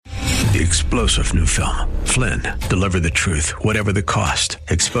The explosive new film, Flynn, deliver the truth, whatever the cost,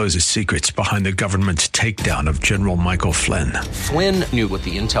 exposes secrets behind the government's takedown of General Michael Flynn. Flynn knew what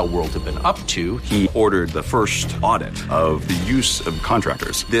the intel world had been up to. He ordered the first audit of the use of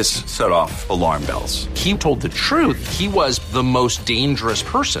contractors. This set off alarm bells. He told the truth. He was the most dangerous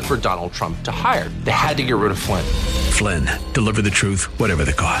person for Donald Trump to hire. They had to get rid of Flynn. Flynn, deliver the truth, whatever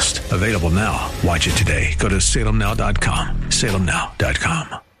the cost. Available now. Watch it today. Go to salemnow.com.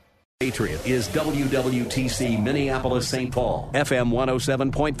 salemnow.com. Patriot is WWTC Minneapolis St. Paul, FM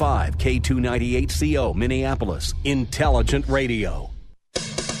 107.5, K298CO Minneapolis, Intelligent Radio.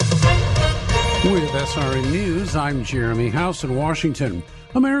 With SRN News, I'm Jeremy House in Washington.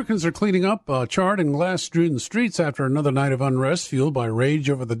 Americans are cleaning up charred and glass-strewn streets after another night of unrest fueled by rage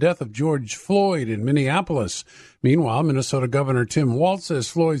over the death of George Floyd in Minneapolis. Meanwhile, Minnesota Governor Tim Walz says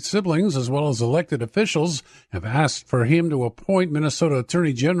Floyd's siblings, as well as elected officials, have asked for him to appoint Minnesota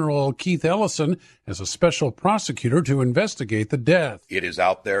Attorney General Keith Ellison as a special prosecutor to investigate the death. It is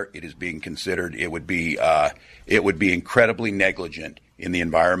out there. It is being considered. It would be incredibly negligent in the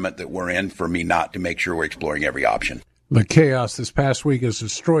environment that we're in for me not to make sure we're exploring every option. The chaos this past week has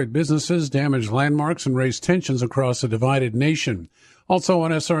destroyed businesses, damaged landmarks, and raised tensions across a divided nation. Also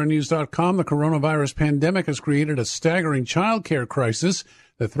on SRNews.com, the coronavirus pandemic has created a staggering child care crisis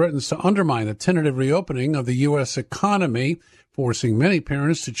that threatens to undermine the tentative reopening of the U.S. economy, forcing many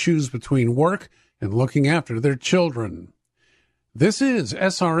parents to choose between work and looking after their children. This is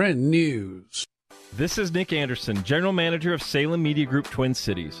SRN News. This is Nick Anderson, General Manager of Salem Media Group Twin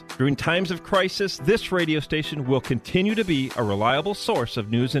Cities. During times of crisis, this radio station will continue to be a reliable source of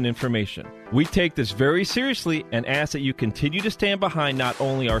news and information. We take this very seriously and ask that you continue to stand behind not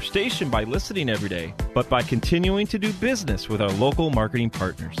only our station by listening every day, but by continuing to do business with our local marketing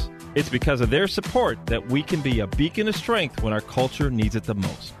partners. It's because of their support that we can be a beacon of strength when our culture needs it the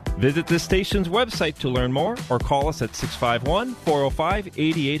most. Visit this station's website to learn more or call us at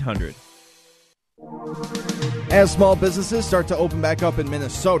 651-405-8800. As small businesses start to open back up in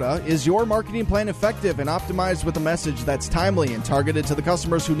Minnesota, is your marketing plan effective and optimized with a message that's timely and targeted to the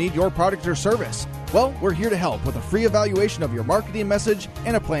customers who need your product or service? Well, we're here to help with a free evaluation of your marketing message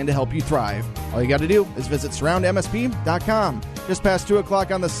and a plan to help you thrive. All you got to do is visit surroundmsp.com. Just past 2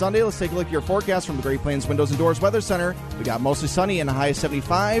 o'clock on this Sunday, let's take a look at your forecast from the Great Plains Windows and Doors Weather Center. We got mostly sunny and a high of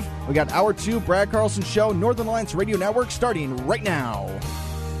 75. We got Hour 2, Brad Carlson Show, Northern Alliance Radio Network, starting right now.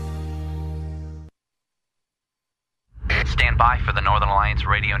 Stand by for the Northern Alliance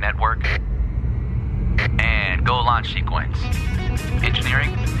Radio Network. And go launch sequence.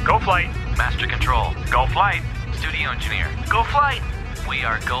 Engineering. Go flight. Master control. Go flight. Studio engineer. Go flight. We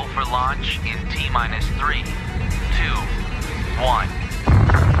are go for launch in T-minus 3, 2, 1.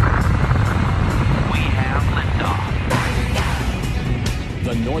 We have liftoff.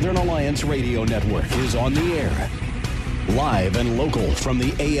 The Northern Alliance Radio Network is on the air. Live and local from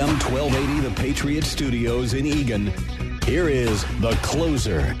the AM 1280 The Patriot Studios in Eagan. Here is the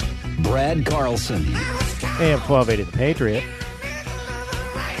closer, Brad Carlson. AM 1280 The Patriot.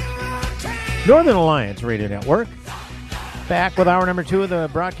 Northern Alliance Radio Network. Back with hour number 2 of the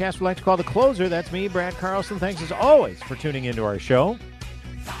broadcast we like to call The Closer. That's me, Brad Carlson. Thanks as always for tuning into our show.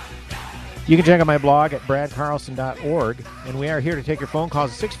 You can check out my blog at bradcarlson.org. And we are here to take your phone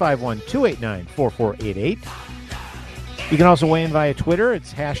calls at 651-289-4488. You can also weigh in via Twitter.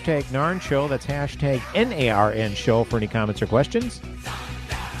 It's hashtag NARN Show. That's hashtag NARN Show for any comments or questions.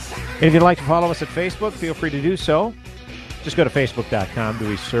 And if you'd like to follow us at Facebook, feel free to do so. Just go to facebook.com,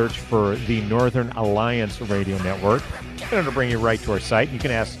 do a search for the Northern Alliance Radio Network, and it'll bring you right to our site. You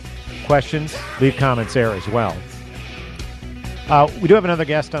can ask questions, leave comments there as well. We do have another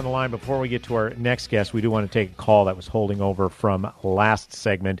guest on the line. Before we get to our next guest, we do want to take a call that was holding over from last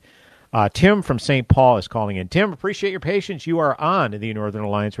segment. Tim from St. Paul is calling in. Tim, appreciate your patience. You are on the Northern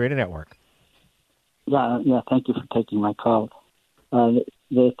Alliance Radio Network. Yeah, thank you for taking my call. The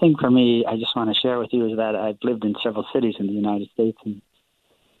thing for me, I just want to share with you is that I've lived in several cities in the United States,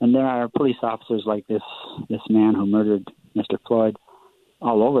 and there are police officers like this man who murdered Mr. Floyd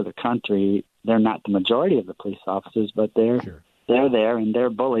all over the country. They're not the majority of the police officers, but they're there, and they're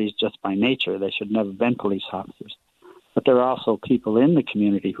bullies just by nature. They should never have been police officers. But there are also people in the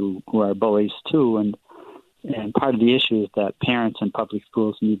community who are bullies too, and part of the issue is that parents in public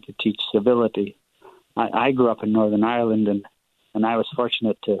schools need to teach civility. I grew up in Northern Ireland, and I was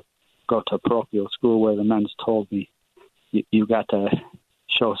fortunate to go to a parochial school where the nuns told me, you got to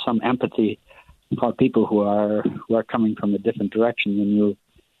show some empathy for people who are coming from a different direction than you,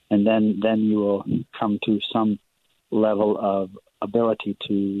 and then you will come to some level of ability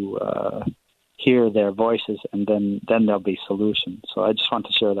to hear their voices, and then there'll be solutions. So I just want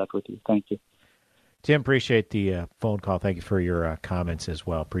to share that with you. Thank you. Tim, appreciate the phone call. Thank you for your comments as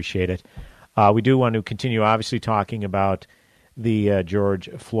well. Appreciate it. We do want to continue, obviously, talking about the George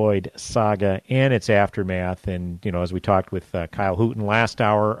Floyd saga and its aftermath. And, as we talked with Kyle Hooten last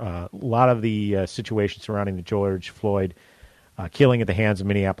hour, a lot of the situation surrounding the George Floyd killing at the hands of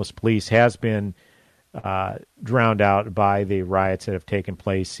Minneapolis police has been drowned out by the riots that have taken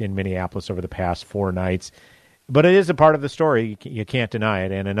place in Minneapolis over the past 4 nights. But it is a part of the story. You can't deny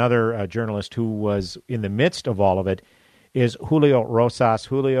it. And another journalist who was in the midst of all of it is Julio Rosas.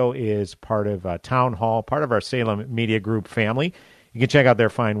 Julio is part of Townhall, part of our Salem Media Group family. You can check out their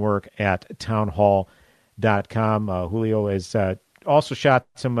fine work at townhall.com. Julio has also shot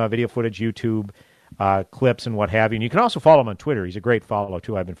some video footage, YouTube clips and what have you. And you can also follow him on Twitter. He's a great follow,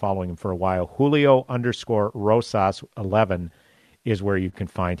 too. I've been following him for a while. Julio_Rosas11 is where you can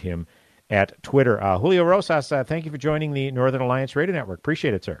find him at Twitter. Julio Rosas, thank you for joining the Northern Alliance Radio Network.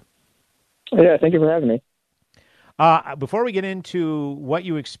 Appreciate it, sir. Yeah, thank you for having me. Before we get into what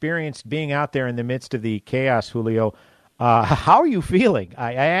you experienced being out there in the midst of the chaos, Julio, how are you feeling?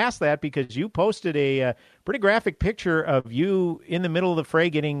 I asked that because you posted a pretty graphic picture of you in the middle of the fray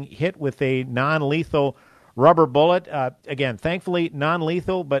getting hit with a non-lethal rubber bullet. Again, thankfully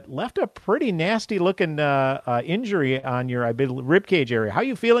non-lethal, but left a pretty nasty-looking injury on your ribcage area. How are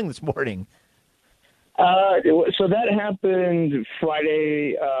you feeling this morning? So that happened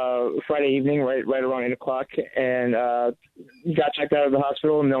Friday evening, right around 8 o'clock, and got checked out of the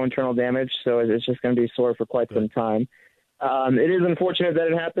hospital. No internal damage, so it's just going to be sore for quite some time. It is unfortunate that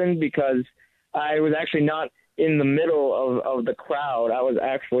it happened because I was actually not in the middle of the crowd. I was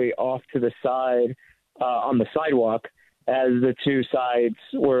actually off to the side on the sidewalk as the two sides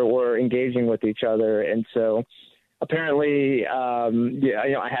were engaging with each other, and so apparently, I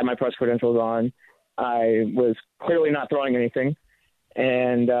had my press credentials on. I was clearly not throwing anything,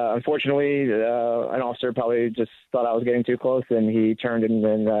 and unfortunately, an officer probably just thought I was getting too close, and he turned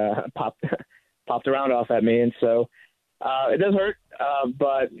and popped a round off at me, and so it does hurt,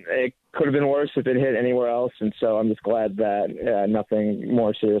 but it could have been worse if it hit anywhere else, and so I'm just glad that nothing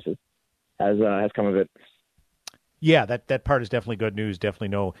more serious has come of it. Yeah, that part is definitely good news. Definitely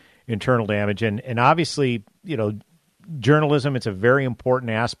no internal damage, and obviously, journalism, it's a very important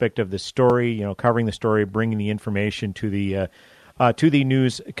aspect of the story, covering the story, bringing the information to the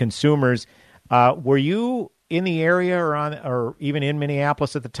news consumers. Were you in the area or even in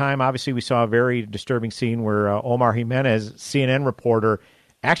Minneapolis at the time? Obviously, we saw a very disturbing scene where Omar Jimenez, CNN reporter,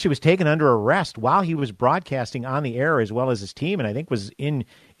 actually was taken under arrest while he was broadcasting on the air, as well as his team, and I think was in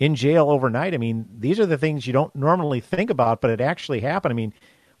jail overnight. I mean, these are the things you don't normally think about, but it actually happened. I mean,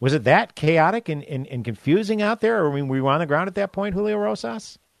 was it that chaotic and confusing out there? Or, were you on the ground at that point, Julio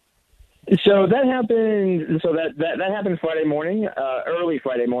Rosas? So that happened. So that happened Friday morning, early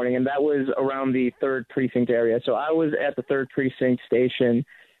Friday morning, and that was around the 3rd Precinct area. So I was at the 3rd Precinct station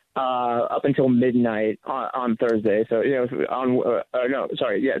up until midnight on Thursday. So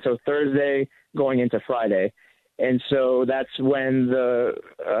So Thursday going into Friday, and so that's when the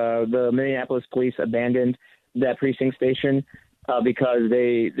Minneapolis police abandoned that precinct station. Because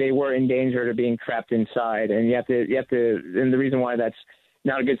they were in danger of being trapped inside, and you have to, and the reason why that's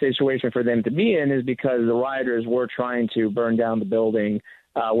not a good situation for them to be in is because the rioters were trying to burn down the building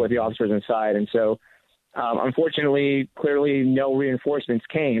with the officers inside, and so unfortunately, clearly no reinforcements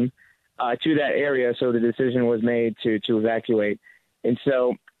came to that area, so the decision was made to evacuate, and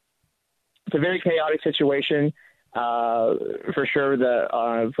so it's a very chaotic situation for sure.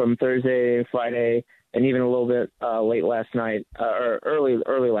 From Thursday, Friday, and even a little bit late last night, or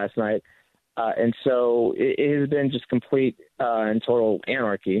early last night. And so it has been just complete and total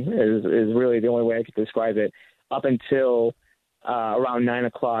anarchy is really the only way I could describe it, up until around 9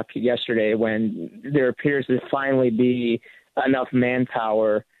 o'clock yesterday, when there appears to finally be enough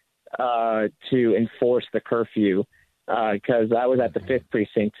manpower to enforce the curfew. Because I was at the 5th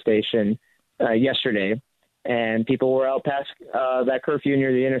Precinct station yesterday, and people were out past that curfew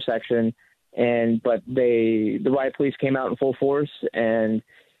near the intersection, but the riot police came out in full force, and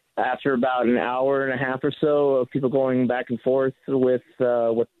after about an hour and a half or so of people going back and forth with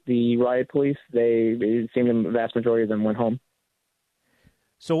the riot police, it seemed the vast majority of them went home.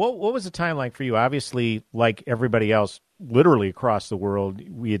 So what was the time like for you? Obviously, like everybody else, literally across the world,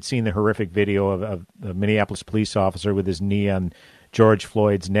 we had seen the horrific video of the Minneapolis police officer with his knee on George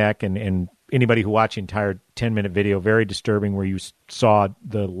Floyd's neck, and anybody who watched the entire 10-minute video, very disturbing, where you saw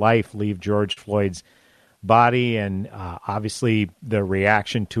the life leave George Floyd's body, and obviously the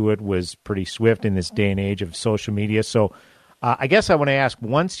reaction to it was pretty swift in this day and age of social media. So I guess I want to ask,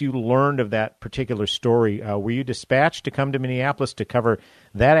 once you learned of that particular story, were you dispatched to come to Minneapolis to cover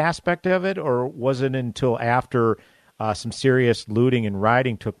that aspect of it, or was it until after some serious looting and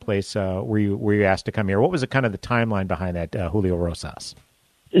rioting took place were you asked to come here? What was kind of the timeline behind that, Julio Rosas?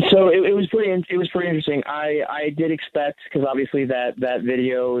 So it was pretty interesting. I did expect, because obviously that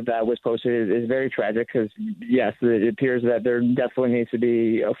video that was posted is very tragic, because yes, it appears that there definitely needs to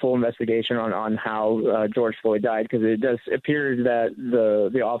be a full investigation on how George Floyd died, because it does appear that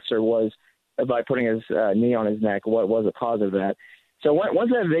the officer was, by putting his knee on his neck, what was the cause of that. So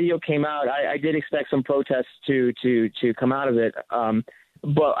once that video came out, I did expect some protests to come out of it,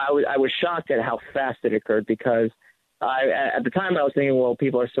 but I was shocked at how fast it occurred, because at the time I was thinking, well,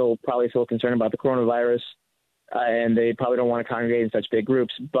 people are probably still concerned about the coronavirus, and they probably don't want to congregate in such big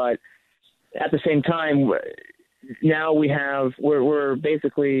groups. But at the same time, now we're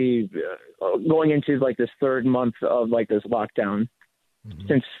basically going into like this third month of like this lockdown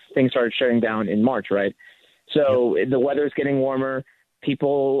since things started shutting down in March, right? So the weather's getting warmer.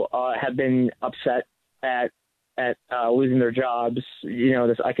 People have been upset at losing their jobs.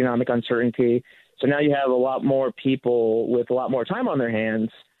 This economic uncertainty. So now you have a lot more people with a lot more time on their hands,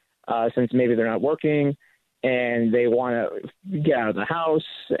 since maybe they're not working, and they want to get out of the house,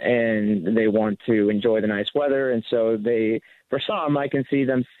 and they want to enjoy the nice weather. And so for some, I can see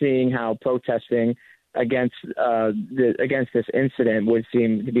them seeing how protesting against this incident would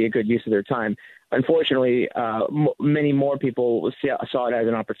seem to be a good use of their time. Unfortunately, many more people saw it as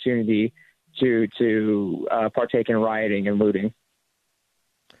an opportunity to partake in rioting and looting.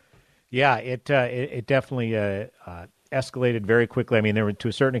 Yeah, it definitely escalated very quickly. I mean, there were, to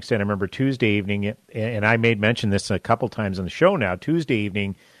a certain extent, I remember Tuesday evening, and I made mention this a couple times on the show now, Tuesday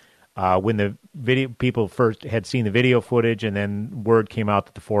evening, when the video people first had seen the video footage, and then word came out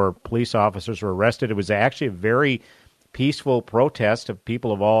that the 4 police officers were arrested. It was actually a very peaceful protest of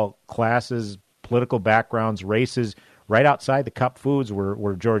people of all classes, political backgrounds, races, right outside the Cup Foods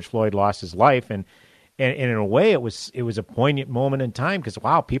where George Floyd lost his life. And in a way, it was a poignant moment in time, because,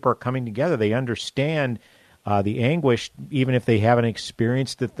 wow, people are coming together. They understand the anguish, even if they haven't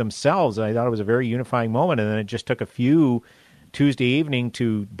experienced it themselves. And I thought it was a very unifying moment. And then it just took a few Tuesday evening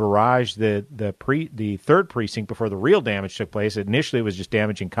to barrage the third precinct before the real damage took place. Initially, it was just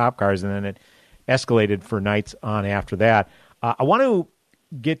damaging cop cars, and then it escalated for nights on after that. I want to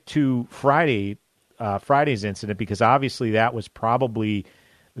get to Friday's incident, because obviously that was probably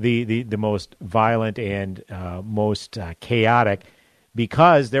the most violent and most chaotic,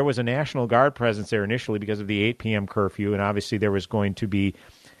 because there was a National Guard presence there initially because of the 8 p.m. curfew, and obviously there was going to be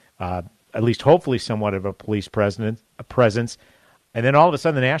at least hopefully somewhat of a police presence. And then all of a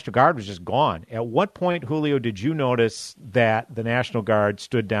sudden the National Guard was just gone. At what point, Julio, did you notice that the National Guard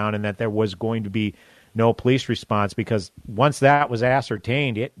stood down and that there was going to be no police response? Because once that was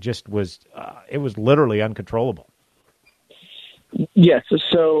ascertained, it just was it was literally uncontrollable. Yes,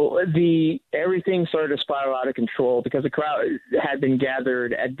 so everything started to spiral out of control because the crowd had been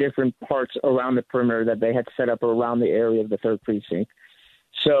gathered at different parts around the perimeter that they had set up around the area of the 3rd precinct.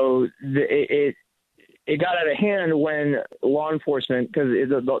 So it got out of hand when law enforcement, because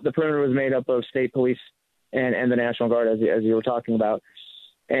the perimeter was made up of state police and the National Guard, as you were talking about.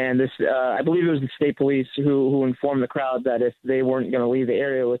 And this, I believe it was the state police who informed the crowd that if they weren't going to leave the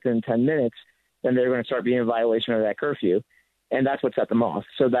area within 10 minutes, then they were going to start being in violation of that curfew. And that's what set them off.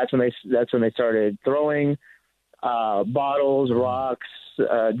 So that's when they started throwing bottles, rocks,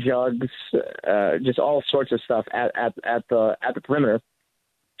 jugs, just all sorts of stuff at the perimeter.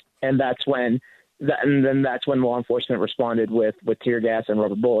 And that's when law enforcement responded with tear gas and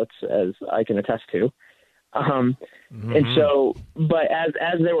rubber bullets, as I can attest to. And so, but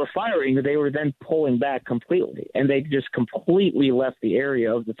as they were firing, they were then pulling back completely, and they just completely left the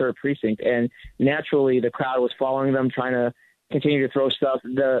area of the 3rd precinct. And naturally, the crowd was following them, trying to continue to throw stuff.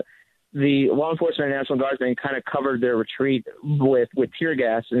 The law enforcement and National Guardsmen kind of covered their retreat with tear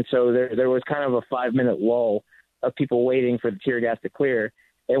gas, and so there was kind of a 5-minute lull of people waiting for the tear gas to clear.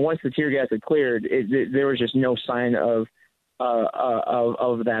 And once the tear gas had cleared, there was just no sign of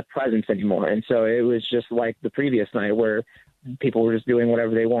that presence anymore. And so it was just like the previous night, where people were just doing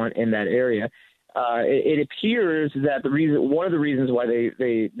whatever they want in that area. It appears that one of the reasons why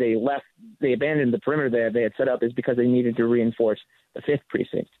they abandoned the perimeter they had set up is because they needed to reinforce the 5th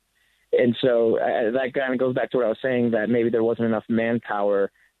precinct. And so that kind of goes back to what I was saying, that maybe there wasn't enough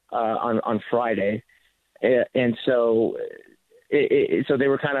manpower on Friday. And so so they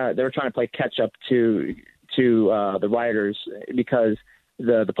were trying to play catch up to the rioters, because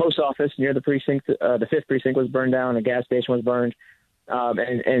the post office near the precinct, the 5th precinct, was burned down, a gas station was burned.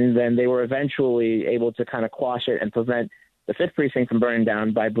 And then they were eventually able to kind of quash it and prevent the 5th precinct from burning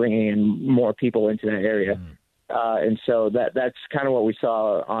down by bringing in more people into that area. And so that's kind of what we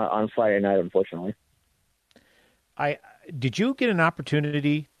saw on Friday night, unfortunately. Did you get an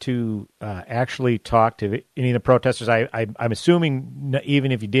opportunity to actually talk to any of the protesters? I'm assuming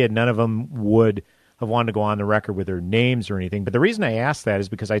even if you did, none of them would have wanted to go on the record with their names or anything. But the reason I asked that is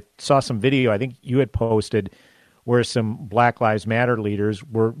because I saw some video I think you had posted where some Black Lives Matter leaders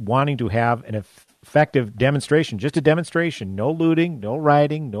were wanting to have an effective demonstration, just a demonstration, no looting, no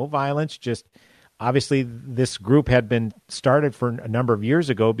rioting, no violence. Just obviously this group had been started for a number of years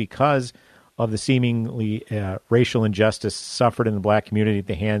ago because of the seemingly racial injustice suffered in the black community at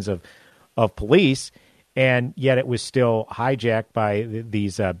the hands of police, and yet it was still hijacked by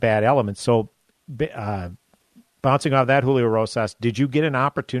these bad elements. So bouncing off that, Julio Rosas, did you get an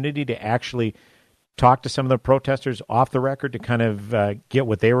opportunity to actually talk to some of the protesters off the record to kind of get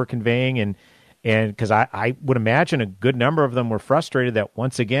what they were conveying? And because I would imagine a good number of them were frustrated that,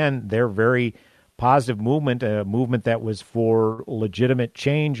 once again, their very positive movement, a movement that was for legitimate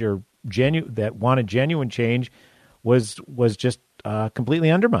change or that wanted genuine change, was just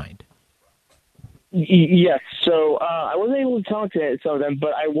completely undermined. Yes, so I wasn't able to talk to some of them,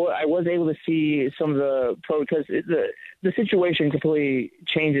 but I was able to see some of the because the situation completely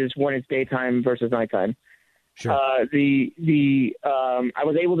changes when it's daytime versus nighttime. Sure. I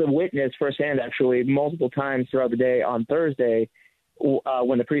was able to witness firsthand, actually, multiple times throughout the day on Thursday,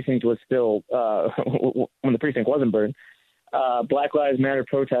 when the precinct was still when the precinct wasn't burned. Black Lives Matter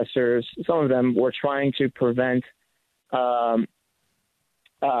protesters, some of them were trying to prevent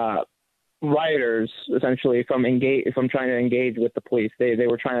rioters essentially from trying to engage with the police. They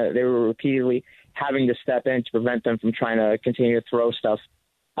were repeatedly having to step in to prevent them from trying to continue to throw stuff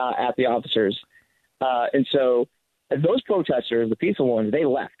at the officers. And so those protesters, the peaceful ones, they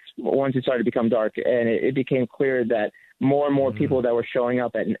left once it started to become dark, and it became clear that more and more people that were showing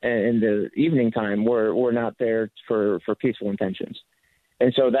up in the evening time were not there for peaceful intentions.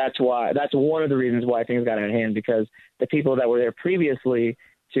 And so that's one of the reasons why things got out of hand, because the people that were there previously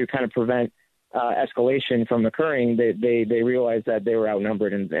to kind of prevent escalation from occurring, they realized that they were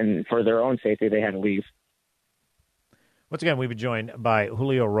outnumbered, and for their own safety, they had to leave. Once again, we've been joined by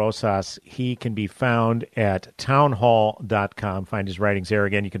Julio Rosas. He can be found at townhall.com. Find his writings there.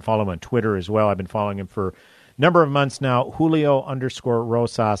 Again, you can follow him on Twitter as well. I've been following him for a number of months now.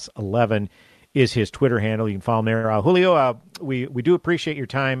 Julio_Rosas11 is his Twitter handle. You can follow him there. Julio, we do appreciate your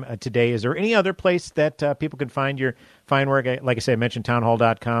time today. Is there any other place that people can find your fine work? Like I said, I mentioned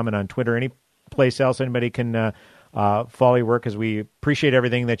townhall.com, and on Twitter. Any place else anybody can follow your work, because we appreciate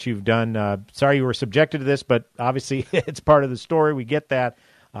everything that you've done. Sorry you were subjected to this, but obviously it's part of the story. We get that.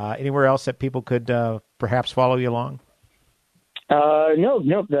 Anywhere else that people could perhaps follow you along?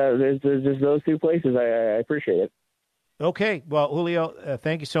 No. There's those two places. I appreciate it. Okay. Well, Julio,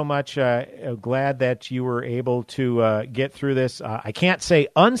 thank you so much. Glad that you were able to get through this. I can't say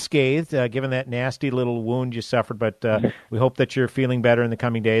unscathed, given that nasty little wound you suffered, but we hope that you're feeling better in the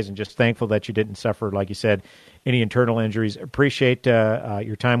coming days, and just thankful that you didn't suffer, like you said, any internal injuries. Appreciate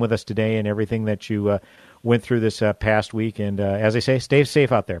your time with us today and everything that you went through this past week. And as I say, stay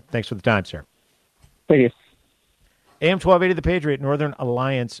safe out there. Thanks for the time, sir. Thank you. AM 1280, The Patriot, Northern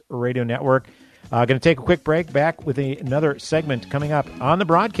Alliance Radio Network. Going to take a quick break. Back with another segment coming up on the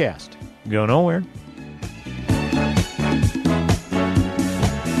broadcast. Go nowhere.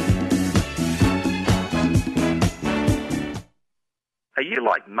 Are you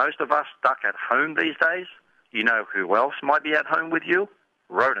like most of us stuck at home these days? You know who else might be at home with you?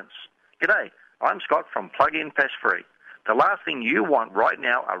 Rodents. G'day, I'm Scott from Plug-In Pest Free. The last thing you want right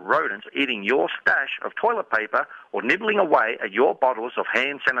now are rodents eating your stash of toilet paper or nibbling away at your bottles of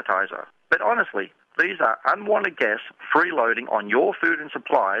hand sanitizer. But honestly, these are unwanted guests freeloading on your food and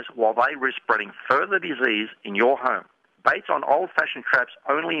supplies while they risk spreading further disease in your home. Baits on old-fashioned traps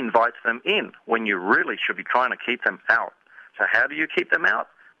only invites them in when you really should be trying to keep them out. So how do you keep them out?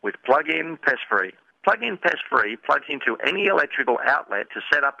 With Plug-In Pest Free. Plug-In Pest Free plugs into any electrical outlet to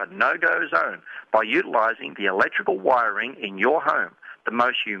set up a no-go zone by utilizing the electrical wiring in your home, the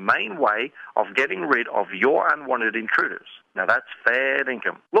most humane way of getting rid of your unwanted intruders. Now that's fair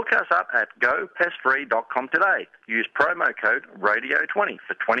income. Look us up at gopestfree.com today. Use promo code radio20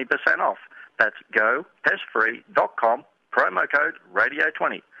 for 20% off. That's gopestfree.com, promo code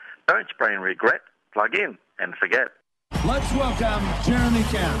radio20. Don't spray and regret. Plug in and forget. Let's welcome Jeremy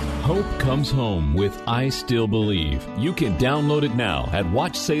Camp. Hope comes home with I Still Believe. You can download it now at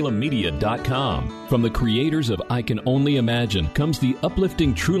WatchSalemMedia.com. From the creators of I Can Only Imagine comes the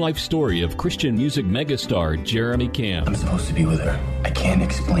uplifting true life story of Christian music megastar Jeremy Camp. I'm supposed to be with her. I can't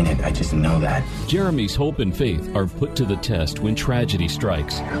explain it. I just know that. Jeremy's hope and faith are put to the test when tragedy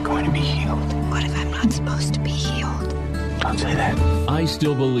strikes. You're going to be healed. What if I'm not supposed to be healed? Don't say that. I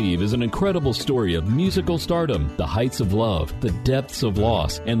Still Believe is an incredible story of musical stardom, the heights of love, the depths of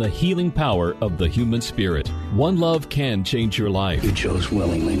loss, and the healing power of the human spirit. One love can change your life. You chose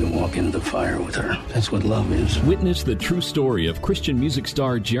willingly to walk into the fire with her. That's what love is. Witness the true story of Christian music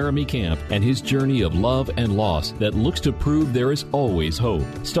star Jeremy Camp and his journey of love and loss that looks to prove there is always hope.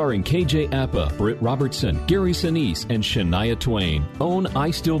 Starring KJ Appa, Britt Robertson, Gary Sinise, and Shania Twain. Own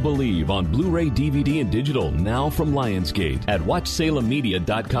I Still Believe on Blu-ray, DVD, and digital now from Lionsgate at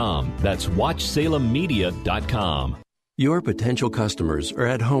WatchSalemMedia.com. That's WatchSalemMedia.com. Your potential customers are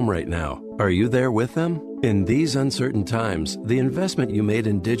at home right now. Are you there with them? In these uncertain times, the investment you made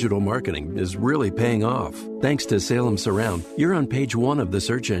in digital marketing is really paying off. Thanks to Salem Surround, you're on page 1 of the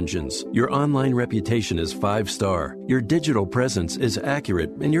search engines. Your online reputation is 5-star. Your digital presence is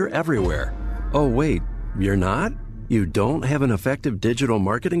accurate, and you're everywhere. Oh, wait, you're not? You don't have an effective digital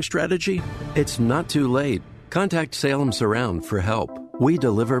marketing strategy? It's not too late. Contact Salem Surround for help. We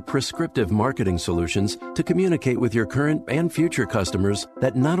deliver prescriptive marketing solutions to communicate with your current and future customers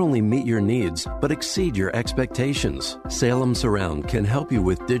that not only meet your needs, but exceed your expectations. Salem Surround can help you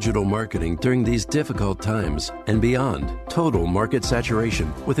with digital marketing during these difficult times and beyond. Total market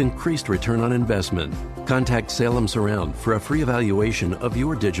saturation with increased return on investment. Contact Salem Surround for a free evaluation of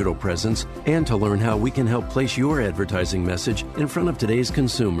your digital presence and to learn how we can help place your advertising message in front of today's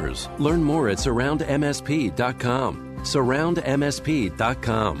consumers. Learn more at surroundmsp.com.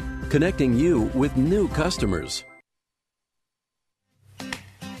 SurroundMSP.com, connecting you with new customers.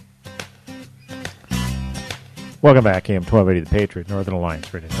 Welcome back, AM 1280, The Patriot, Northern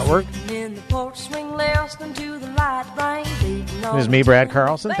Alliance Radio Network. This is me, Brad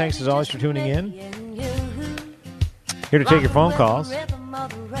Carlson. Thanks as always for tuning in. Here to take your phone calls.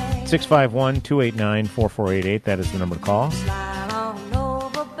 651-289-4488. That is the number to call.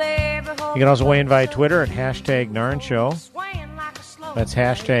 You can also weigh in via Twitter at #NARN Show. That's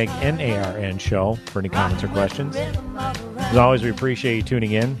 #NARN Show for any comments or questions. As always, we appreciate you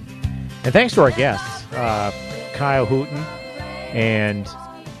tuning in. And thanks to our guests, Kyle Hooten and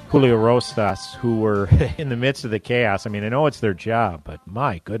Julio Rosas, who were in the midst of the chaos. I mean, I know it's their job, but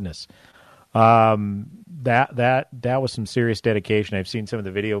my goodness. That was some serious dedication. I've seen some of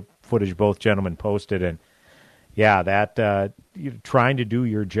the video footage both gentlemen posted, and yeah, that trying to do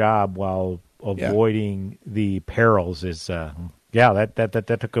your job while avoiding the perils is that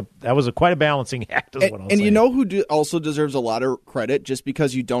was quite a balancing act. And you know who also deserves a lot of credit just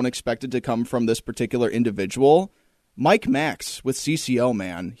because you don't expect it to come from this particular individual? Mike Max with CCO,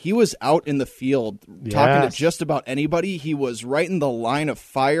 man. He was out in the field talking to just about anybody. He was right in the line of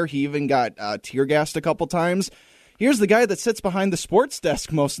fire. He even got tear gassed a couple times. Here's the guy that sits behind the sports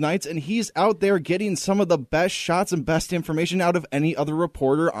desk most nights, and he's out there getting some of the best shots and best information out of any other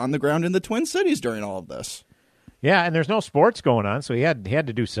reporter on the ground in the Twin Cities during all of this. Yeah, and there's no sports going on, so he had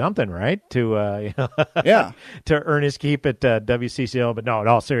to do something, right, to to earn his keep at WCCO. But no, in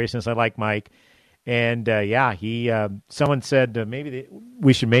all seriousness, I like Mike. And, someone said maybe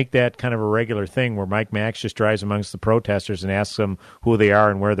we should make that kind of a regular thing where Mike Max just drives amongst the protesters and asks them who they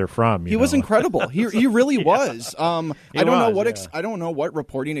are and where they're from. He was incredible. He really was. I don't know what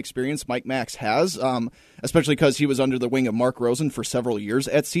reporting experience Mike Max has, especially because he was under the wing of Mark Rosen for several years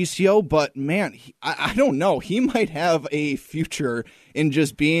at CCO. But, man, I don't know. He might have a future in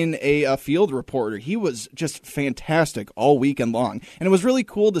just being a field reporter. He was just fantastic all weekend long. And it was really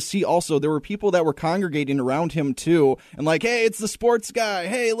cool to see also there were people that were congregating around him too. And like, hey, it's the sports guy.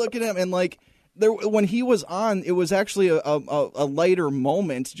 Hey, look at him. And like, when he was on, it was actually a lighter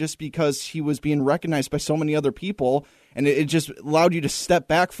moment just because he was being recognized by so many other people. And it just allowed you to step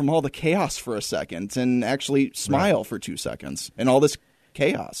back from all the chaos for a second and actually smile for 2 seconds and all this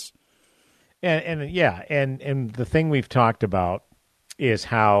chaos. And the thing we've talked about is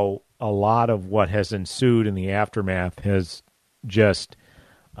how a lot of what has ensued in the aftermath has just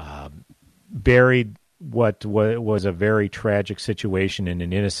buried what was a very tragic situation in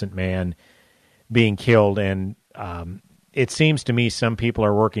an innocent man being killed. And it seems to me some people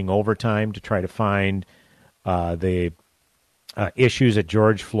are working overtime to try to find the issues that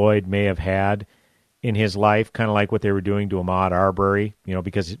George Floyd may have had in his life, kind of like what they were doing to Ahmaud Arbery,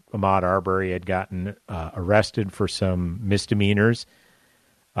 because Ahmaud Arbery had gotten arrested for some misdemeanors.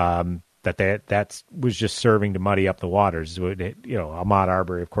 that was just serving to muddy up the waters. Ahmaud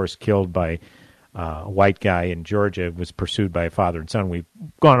Arbery, of course, killed by a white guy in Georgia, was pursued by a father and son. We've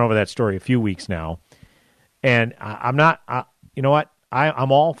gone over that story a few weeks now. And I'm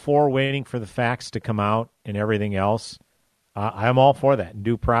all for waiting for the facts to come out and everything else. I'm all for that in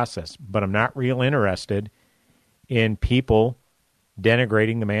due process. But I'm not real interested in people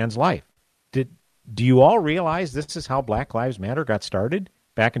denigrating the man's life. Do you all realize this is how Black Lives Matter got started?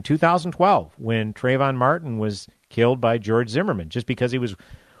 Back in 2012, when Trayvon Martin was killed by George Zimmerman, just because he was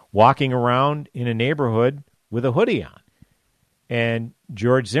walking around in a neighborhood with a hoodie on. And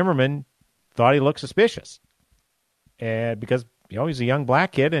George Zimmerman thought he looked suspicious. And because, he's a young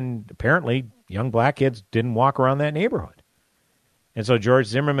black kid, and apparently young black kids didn't walk around that neighborhood. And so George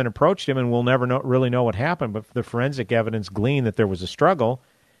Zimmerman approached him, and we'll never really know what happened, but the forensic evidence gleaned that there was a struggle,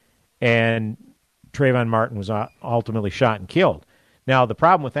 and Trayvon Martin was ultimately shot and killed. Now, the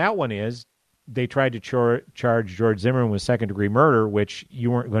problem with that one is they tried to charge George Zimmerman with second-degree murder, which you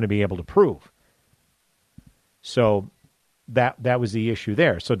weren't going to be able to prove. So that was the issue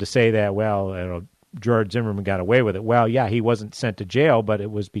there. So to say that, George Zimmerman got away with it, well, yeah, he wasn't sent to jail, but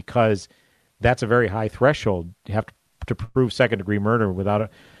it was because that's a very high threshold. You have to prove second-degree murder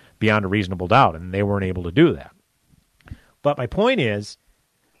beyond a reasonable doubt, and they weren't able to do that. But my point is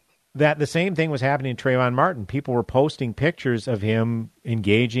that the same thing was happening to Trayvon Martin. People were posting pictures of him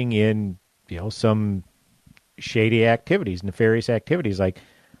engaging in, some shady activities, nefarious activities, like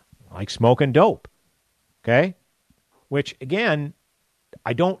smoking dope. Okay? Which, again,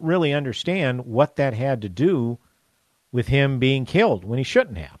 I don't really understand what that had to do with him being killed when he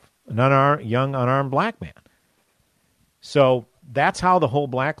shouldn't have. An young, unarmed black man. So that's how the whole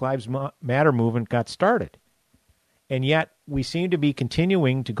Black Lives Matter movement got started. And yet we seem to be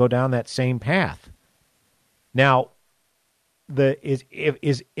continuing to go down that same path. Now,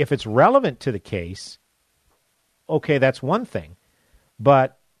 if it's relevant to the case, okay, that's one thing.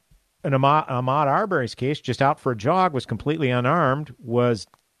 But in Ahmaud Arbery's case, just out for a jog, was completely unarmed,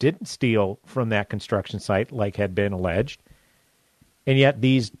 didn't steal from that construction site like had been alleged. And yet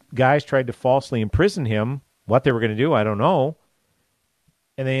these guys tried to falsely imprison him. What they were going to do, I don't know.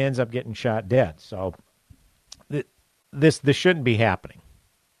 And they ends up getting shot dead. So this shouldn't be happening.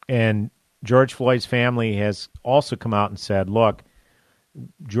 And George Floyd's family has also come out and said, look,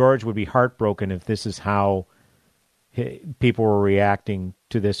 George would be heartbroken if this is how people were reacting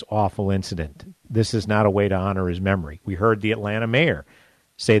to this awful incident. This is not a way to honor his memory. We heard the Atlanta mayor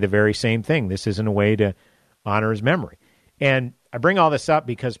say the very same thing. This isn't a way to honor his memory. And I bring all this up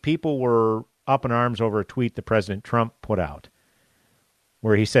because people were up in arms over a tweet that President Trump put out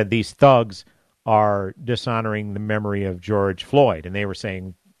where he said these thugs are dishonoring the memory of George Floyd. And they were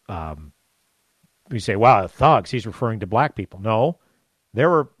saying, we say, wow, thugs, he's referring to black people. No, there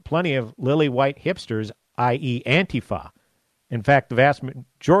were plenty of lily white hipsters, i.e. Antifa. In fact, the vast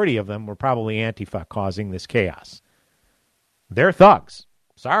majority of them were probably Antifa causing this chaos. They're thugs.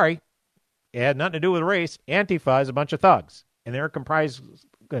 Sorry. It had nothing to do with race. Antifa is a bunch of thugs. And they're comprised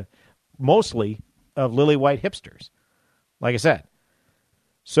mostly of lily white hipsters, like I said.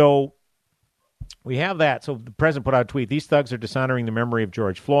 So we have that. So the president put out a tweet. These thugs are dishonoring the memory of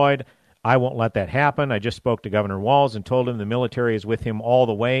George Floyd. I won't let that happen. I just spoke to Governor Walz and told him the military is with him all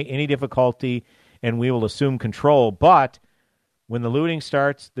the way. Any difficulty, and we will assume control. But when the looting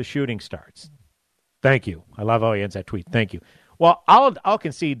starts, the shooting starts. Thank you. I love how he ends that tweet. Thank you. Well, I'll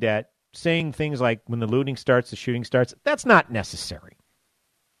concede that saying things like when the looting starts, the shooting starts, that's not necessary.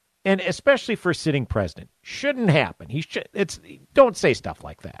 And especially for a sitting president. Shouldn't happen. Don't say stuff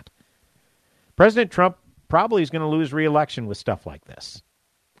like that. President Trump probably is going to lose re-election with stuff like this.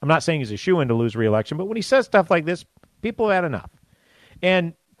 I'm not saying he's a shoo-in to lose re-election, but when he says stuff like this, people have had enough.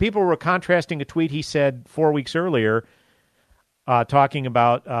 And people were contrasting a tweet he said 4 weeks earlier talking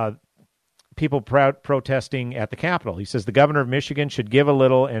about people protesting at the Capitol. He says the governor of Michigan should give a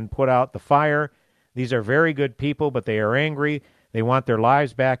little and put out the fire. These are very good people, but they are angry. They want their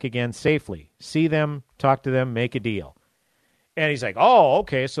lives back again safely. See them, talk to them, make a deal. And he's like, oh,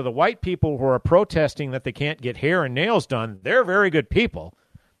 okay, so the white people who are protesting that they can't get hair and nails done, they're very good people.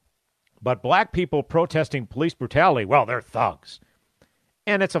 But black people protesting police brutality, well, they're thugs.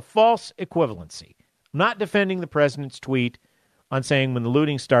 And it's a false equivalency. I'm not defending the president's tweet on saying when the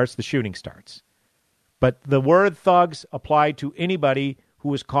looting starts, the shooting starts. But the word thugs applied to anybody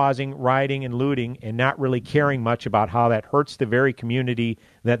who is causing rioting and looting and not really caring much about how that hurts the very community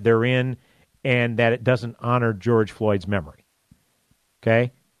that they're in and that it doesn't honor George Floyd's memory.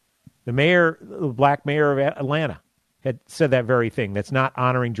 Okay? The black mayor of Atlanta had said that very thing. That's not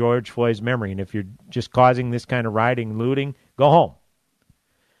honoring George Floyd's memory. And if you're just causing this kind of rioting and looting, go home.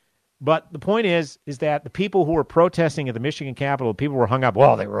 But the point is that the people who were protesting at the Michigan Capitol, people were hung up,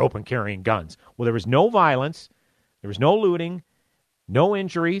 well, they were open carrying guns. Well, there was no violence, there was no looting, no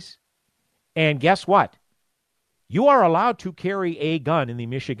injuries, and guess what? You are allowed to carry a gun in the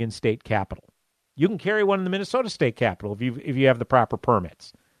Michigan State Capitol. You can carry one in the Minnesota State Capitol if you have the proper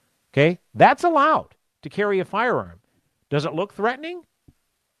permits. Okay? That's allowed to carry a firearm. Does it look threatening?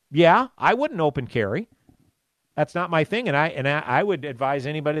 Yeah, I wouldn't open carry. That's not my thing, and I would advise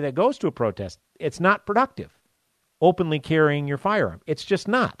anybody that goes to a protest, it's not productive, openly carrying your firearm. It's just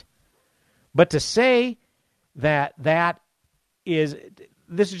not. But to say that this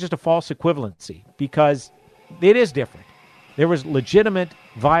is just a false equivalency, because it is different. There was legitimate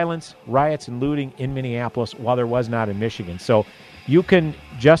violence, riots, and looting in Minneapolis while there was not in Michigan. So you can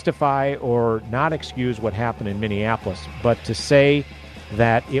justify or not excuse what happened in Minneapolis, but to say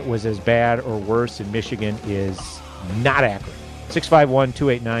that it was as bad or worse in Michigan is not accurate.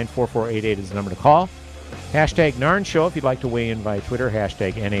 651-289-4488 is the number to call. Hashtag Narn Show if you'd like to weigh in via Twitter.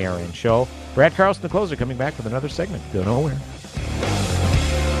 Hashtag NARN Show. Brad Carlson, the closer, coming back with another segment. Go nowhere.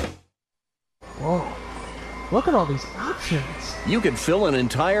 Whoa. Look at all these options. You could fill an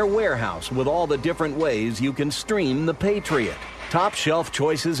entire warehouse with all the different ways you can stream The Patriot. Top shelf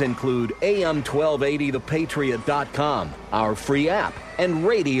choices include AM1280thepatriot.com, our free app, and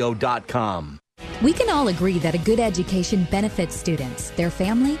radio.com. We can all agree that a good education benefits students, their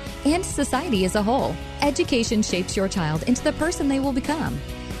family, and society as a whole. Education shapes your child into the person they will become.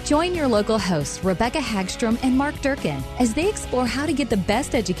 Join your local hosts, Rebecca Hagstrom and Mark Durkin, as they explore how to get the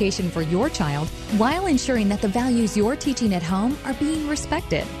best education for your child while ensuring that the values you're teaching at home are being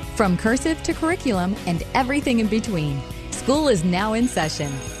respected, from cursive to curriculum and everything in between. School is now in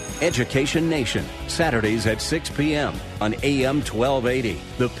session. Education Nation, Saturdays at 6 p.m. on AM 1280,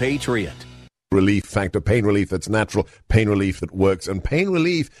 The Patriot. Relief Factor, pain relief that's natural, pain relief that works, and pain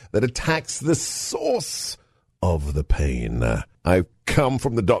relief that attacks the source of the pain. I've come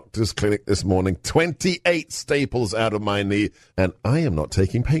from the doctor's clinic this morning, 28 staples out of my knee, and I am not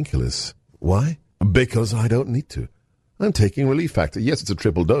taking painkillers. Why? Because I don't need to. I'm taking Relief Factor. Yes, it's a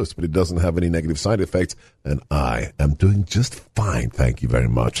triple dose, but it doesn't have any negative side effects, and I am doing just fine, thank you very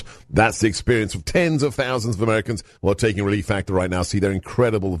much. That's the experience of tens of thousands of Americans who are taking Relief Factor right now. See their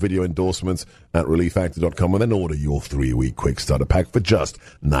incredible video endorsements at relieffactor.com, and then order your 3-week quick starter pack for just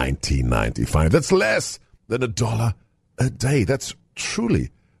 $19.95. That's less than $1 a day. That's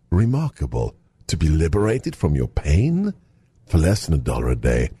truly remarkable. To be liberated from your pain for less than $1 a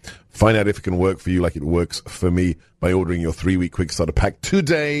day. Find out if it can work for you like it works for me by ordering your 3-week quick starter pack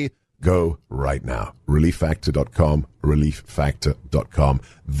today. Go right now. relieffactor.com, relieffactor.com.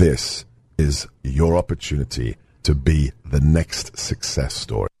 This is your opportunity to be the next success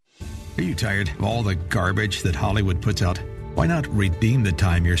story. Are you tired of all the garbage that Hollywood puts out? Why not redeem the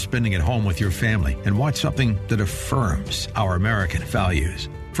time you're spending at home with your family and watch something that affirms our American values?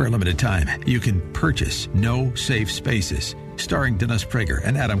 For a limited time, you can purchase No Safe Spaces, starring Dennis Prager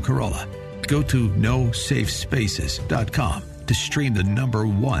and Adam Carolla. Go to nosafespaces.com to stream the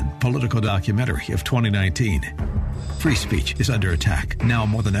 #1 political documentary of 2019. Free speech is under attack now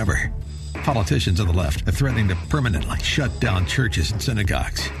more than ever. Politicians on the left are threatening to permanently shut down churches and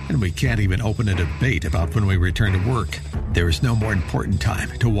synagogues, and we can't even open a debate about when we return to work. There is no more important time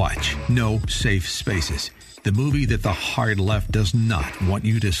to watch No Safe Spaces, the movie that the hard left does not want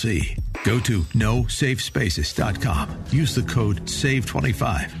you to see. Go to nosafespaces.com. Use the code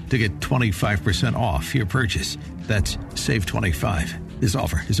SAVE25 to get 25% off your purchase. That's SAVE25. This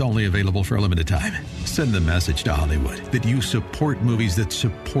offer is only available for a limited time. Send the message to Hollywood that you support movies that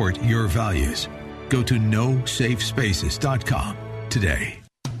support your values. Go to nosafespaces.com today.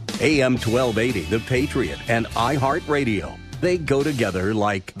 AM 1280, The Patriot, and iHeartRadio. They go together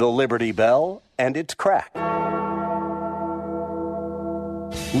like the Liberty Bell and its crack.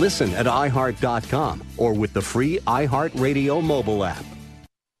 Listen at iHeart.com or with the free iHeartRadio mobile app.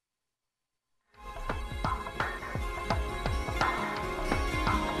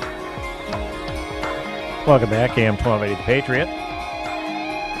 Welcome back, AM 1280 The Patriot.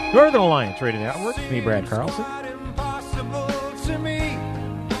 Northern Alliance Radio Network. Me, Brad Carlson.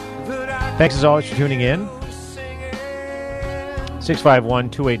 Thanks as always for tuning in.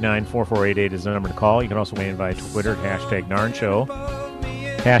 651-289-4488 is the number to call. You can also weigh in via Twitter at hashtag Narn Show.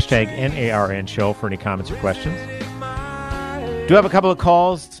 Hashtag NARN Show for any comments or questions. Do have a couple of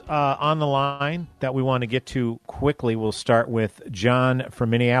calls on the line that we want to get to quickly. We'll start with John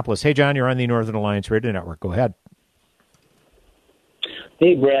from Minneapolis. Hey, John, you're on the Northern Alliance Radio Network. Go ahead.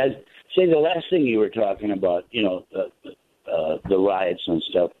 Hey, Brad. Say the last thing you were talking about, the riots and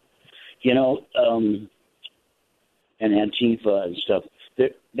stuff, and Antifa and stuff.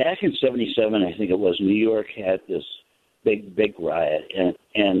 back in '77, I think it was, New York had this big riot,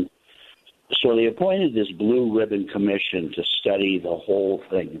 and so they appointed this blue ribbon commission to study the whole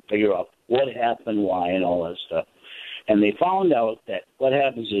thing, figure out what happened, why, and all that stuff. And they found out that what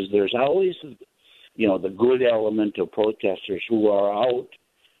happens is there's always, the good element of protesters who are out,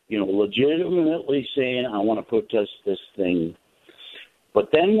 legitimately saying, I want to protest this thing. But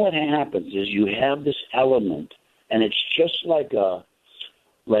then what happens is you have this element, and it's just like a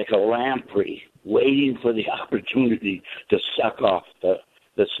lamprey waiting for the opportunity to suck off the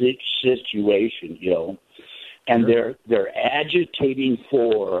situation, and they're agitating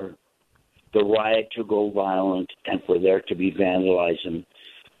for the riot to go violent and for there to be vandalism,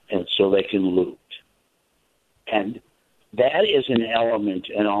 and so they can loot. And that is an element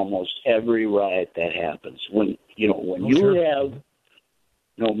in almost every riot that happens. When you have,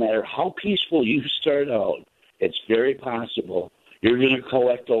 no matter how peaceful you start out, it's very possible you're going to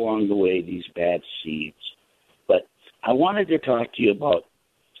collect along the way these bad seeds. But I wanted to talk to you about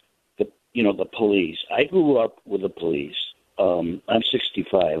the police. I grew up with the police. I'm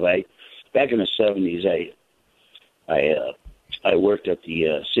 65. Back in the 70s, I worked at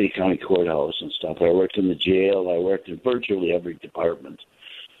the city county courthouse and stuff. I worked in the jail. I worked in virtually every department.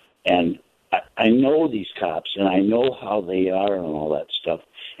 And I know these cops, and I know how they are and all that stuff.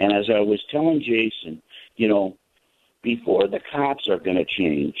 And as I was telling Jason, before the cops are going to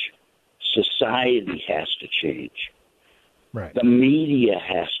change, society has to change. Right. The media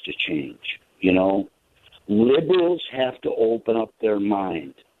has to change. Liberals have to open up their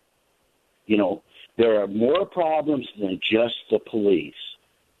mind. There are more problems than just the police.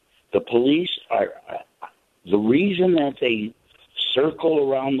 The police are the reason that they circle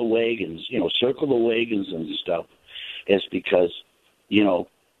around the wagons, circle the wagons and stuff, is because,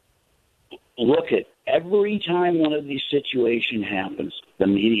 look at every time one of these situations happens, the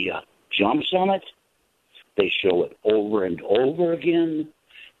media jumps on it. They show it over and over again,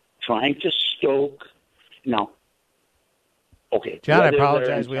 trying to stoke. Now, okay, John, I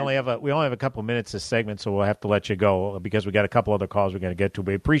apologize. We only have a couple of minutes this segment, so we'll have to let you go because we got a couple other calls we're going to get to.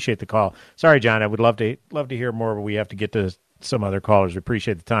 We appreciate the call. Sorry, John. I would love to hear more, but we have to get to some other callers. We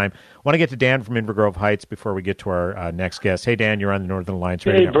appreciate the time. I want to get to Dan from Inver Grove Heights before we get to our next guest. Hey, Dan, you're on the Northern Alliance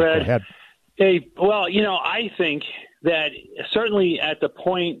Radio Network. Brad. Go ahead. Hey, well, I think that certainly at the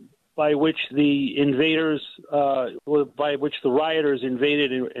point by which the rioters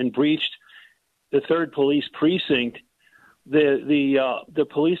invaded and breached the 3rd Police Precinct, the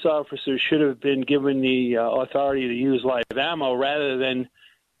police officers should have been given the authority to use live ammo rather than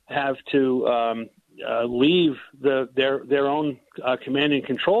have to leave their own command and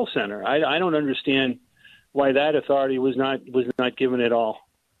control center. I don't understand why that authority was not given at all.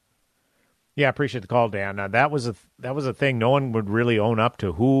 Yeah, I appreciate the call, Dan. That was a thing no one would really own up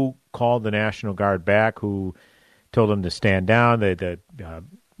to. Who called the National Guard back? Who told them to stand down?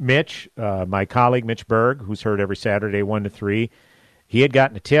 Mitch, my colleague Mitch Berg, who's heard every Saturday 1 to 3, he had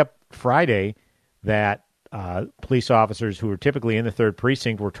gotten a tip Friday that police officers who were typically in the 3rd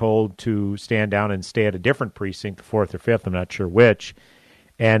precinct were told to stand down and stay at a different precinct, the 4th or 5th, I'm not sure which,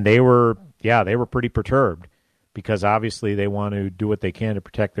 and they were pretty perturbed because obviously they want to do what they can to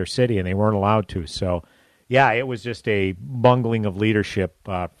protect their city, and they weren't allowed to. So, yeah, it was just a bungling of leadership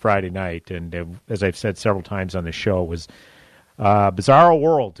Friday night, and as I've said several times on the show, it was bizarre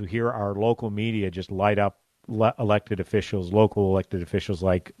world to hear our local media just light up local elected officials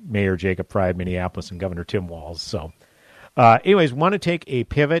like Mayor Jacob Frey of Minneapolis and Governor Tim Walz. So, anyways, want to take a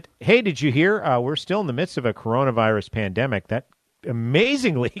pivot. Hey, did you hear? We're still in the midst of a coronavirus pandemic that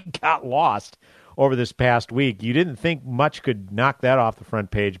amazingly got lost over this past week. You didn't think much could knock that off the front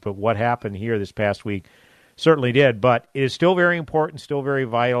page, but what happened here this past week certainly did. But it is still very important, still very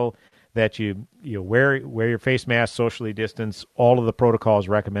vital that you wear your face mask, socially distance, all of the protocols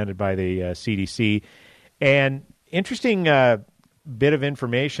recommended by the CDC. And interesting bit of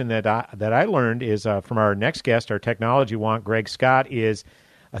information that I learned is from our next guest, our technology wonk, D.Greg Scott, is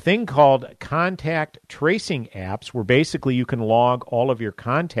a thing called contact tracing apps, where basically you can log all of your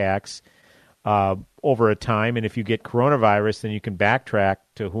contacts over a time, and if you get coronavirus, then you can backtrack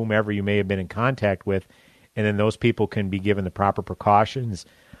to whomever you may have been in contact with, and then those people can be given the proper precautions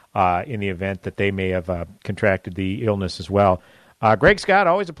in the event that they may have contracted the illness as well. D.Greg Scott,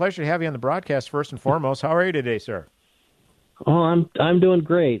 always a pleasure to have you on the broadcast. First and foremost, how are you today, sir? Oh, I'm doing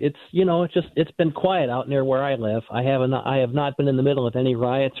great. It's been quiet out near where I live. I have not been in the middle of any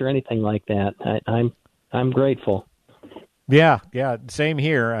riots or anything like that. I'm grateful. Yeah, same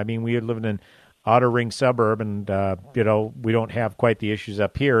here. I mean, we live in an outer ring suburb, and we don't have quite the issues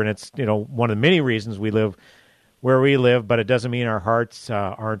up here, and it's one of the many reasons we live where we live, but it doesn't mean our hearts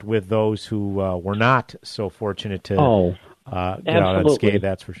aren't with those who were not so fortunate to get out unscathed.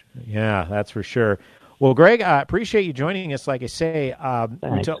 That's for sure. Well, Greg, I appreciate you joining us. Like I say,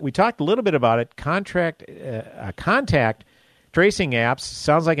 we talked a little bit about it. Contact tracing apps.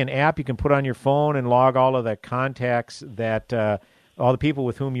 Sounds like an app you can put on your phone and log all of the contacts that all the people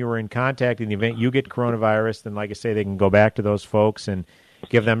with whom you were in contact in the event you get coronavirus. Then, like I say, they can go back to those folks and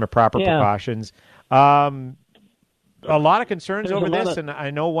give them the proper precautions. A lot of concerns over this, and I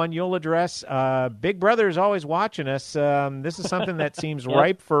know one you'll address. Big Brother is always watching us. This is something that seems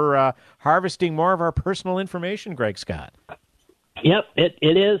ripe for harvesting more of our personal information, Greg Scott. Yep,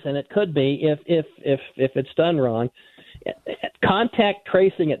 it is, and it could be if it's done wrong. Contact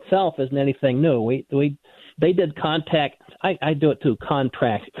tracing itself isn't anything new. They did contact. I do it too.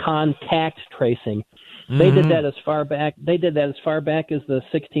 Contact tracing. They did that as far back. They did that as far back as the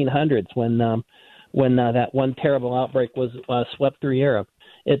 1600s when that one terrible outbreak was swept through Europe.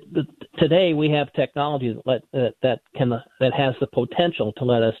 Today we have technology that has the potential to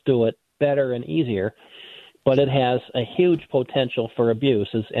let us do it better and easier, but it has a huge potential for abuse,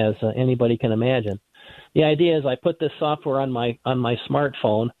 as anybody can imagine. The idea is I put this software on my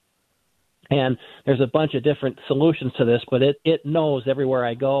smartphone, and there's a bunch of different solutions to this, but it knows everywhere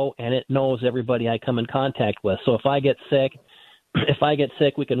I go, and it knows everybody I come in contact with. So if I get sick,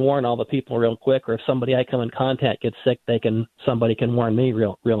 we can warn all the people real quick, or if somebody I come in contact gets sick, somebody can warn me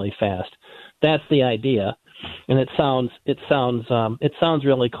really fast. That's the idea, and it sounds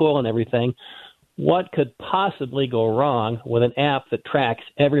really cool and everything. What could possibly go wrong with an app that tracks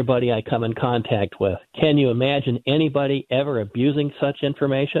everybody I come in contact with? Can you imagine anybody ever abusing such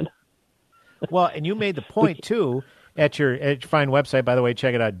information? Well, and you made the point too. At your fine website, by the way,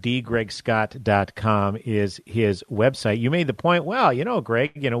 check it out. D.GregScott.com is his website. You made the point. Well,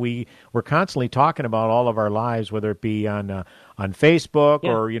 Greg, we're constantly talking about all of our lives, whether it be on Facebook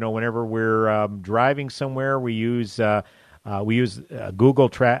or whenever we're driving somewhere, we use Google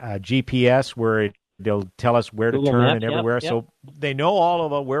GPS, where they'll tell us where Google to turn Maps, and everywhere. So they know all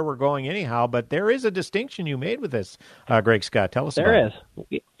about where we're going anyhow. But there is a distinction you made with this, Greg Scott. Tell us about it.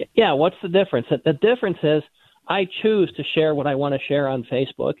 There is. Yeah. What's the difference? The difference is, I choose to share what I want to share on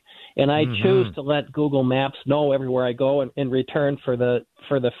Facebook, and I choose to let Google Maps know everywhere I go in return for the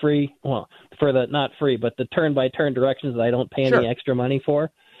not free, but the turn-by-turn directions that I don't pay any extra money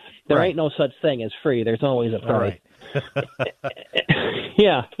for. There ain't no such thing as free. There's always a price.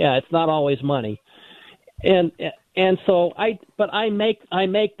 Yeah, it's not always money. And so I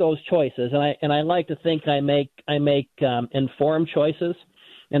make those choices, and I like to think I make informed choices.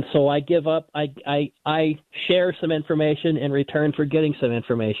 And so I give up. I share some information in return for getting some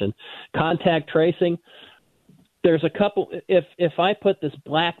information. Contact tracing. There's a couple. If I put this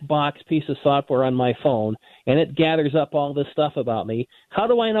black box piece of software on my phone and it gathers up all this stuff about me, how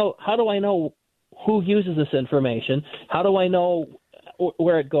do I know who uses this information? How do I know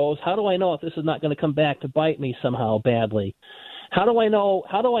where it goes? How do I know if this is not going to come back to bite me somehow badly? How do I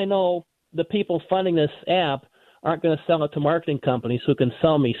know the people funding this app aren't going to sell it to marketing companies who can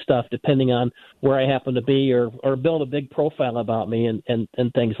sell me stuff depending on where I happen to be, or build a big profile about me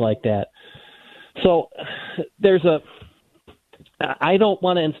and things like that. So I don't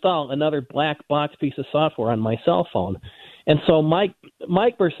want to install another black box piece of software on my cell phone. And so Mike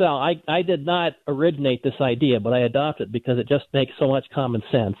Bursell, I did not originate this idea, but I adopted it because it just makes so much common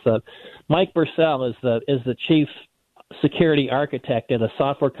sense. Mike Bursell is the chief security architect at a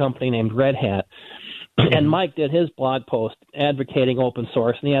software company named Red Hat. And Mike did his blog post advocating open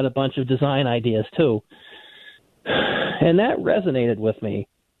source, and he had a bunch of design ideas too. And that resonated with me.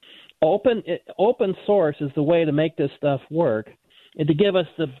 Open source is the way to make this stuff work, and to give us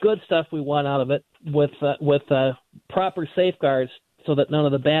the good stuff we want out of it with proper safeguards so that none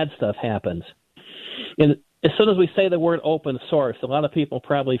of the bad stuff happens. And as soon as we say the word open source, a lot of people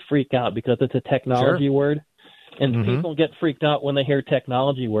probably freak out because it's a technology word. And people get freaked out when they hear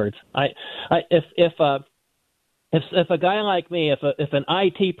technology words. If a guy like me, if an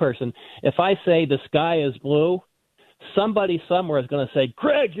IT person, if I say the sky is blue, somebody somewhere is going to say,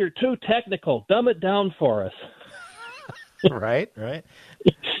 "Greg, you're too technical. Dumb it down for us." Right.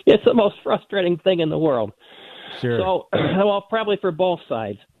 It's the most frustrating thing in the world. Sure. So, well, probably for both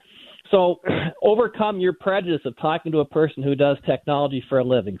sides. So, overcome your prejudice of talking to a person who does technology for a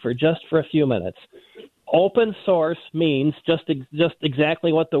living for a few minutes. Open source means just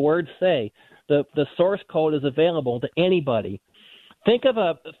exactly what the words say. The source code is available to anybody.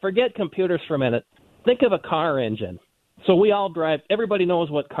 Forget computers for a minute. Think of a car engine. So we all drive. Everybody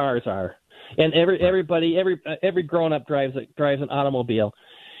knows what cars are, and every grown up drives an automobile.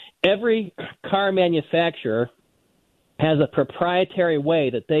 Every car manufacturer has a proprietary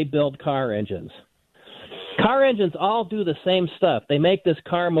way that they build car engines. Car engines all do the same stuff. They make this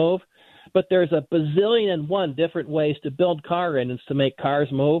car move, but there's a bazillion and one different ways to build car engines to make cars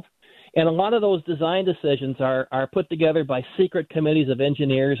move. And a lot of those design decisions are put together by secret committees of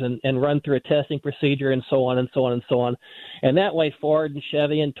engineers and run through a testing procedure and so on and so on and so on. And that way Ford and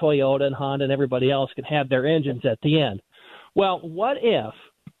Chevy and Toyota and Honda and everybody else can have their engines at the end. Well, what if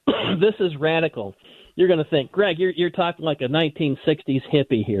this is radical? You're going to think, Greg, you're talking like a 1960s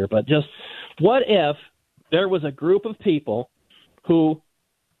hippie here, but just what if there was a group of people who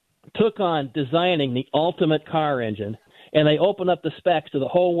took on designing the ultimate car engine, and they opened up the specs to the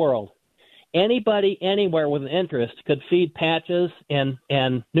whole world? Anybody, anywhere with an interest could feed patches and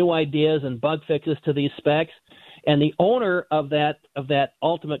new ideas and bug fixes to these specs, and the owner of that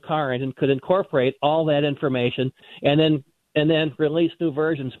ultimate car engine could incorporate all that information and then release new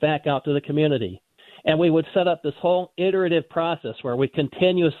versions back out to the community. And we would set up this whole iterative process where we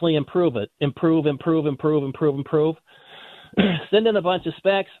continuously improve it, improve. Send in a bunch of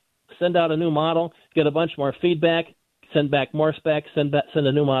specs, send out a new model, get a bunch more feedback, send back more specs, send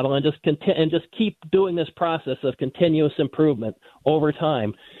a new model, and just keep doing this process of continuous improvement over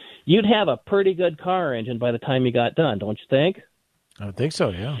time. You'd have a pretty good car engine by the time you got done, don't you think? I would think so,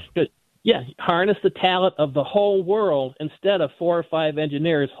 yeah. Good. Yeah, harness the talent of the whole world instead of 4 or 5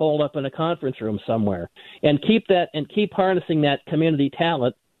 engineers holed up in a conference room somewhere, and keep harnessing that community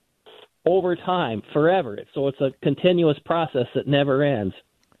talent over time, forever. So it's a continuous process that never ends,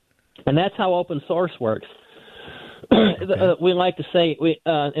 and that's how open source works. Okay. We like to say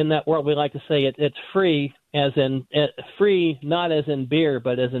in that world we like to say it's free, as in free, not as in beer,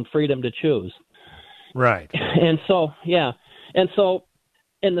 but as in freedom to choose. Right. And so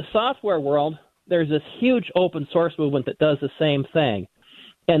in the software world, there's this huge open source movement that does the same thing,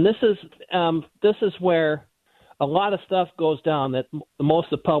 and this is where a lot of stuff goes down that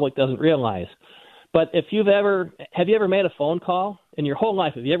most of the public doesn't realize. But have you ever made a phone call in your whole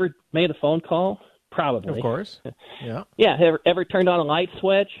life? Have you ever made a phone call? Probably. Of course. Yeah. Yeah. Ever turned on a light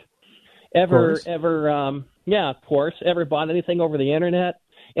switch? Ever? Yeah, of course. Ever bought anything over the internet?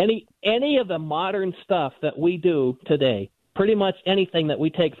 Any of the modern stuff that we do today, pretty much anything that we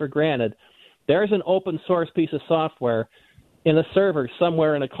take for granted, there's an open source piece of software in a server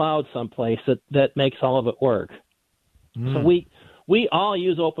somewhere in a cloud someplace that makes all of it work. So we all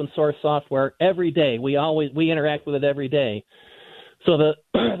use open source software every day. We interact with it every day. So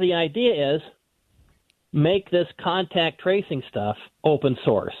the idea is make this contact tracing stuff open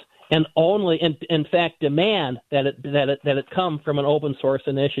source, and in fact demand that it come from an open source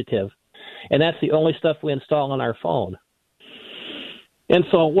initiative, and that's the only stuff we install on our phone. And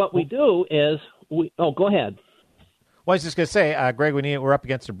so what we do is go ahead. Well, I was just going to say, Greg, we're up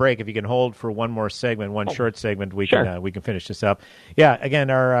against a break. If you can hold for one more segment, short segment, we can finish this up. Yeah, again,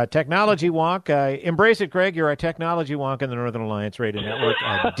 our technology walk. Embrace it, Greg. You're our technology walk in the Northern Alliance Radio Network.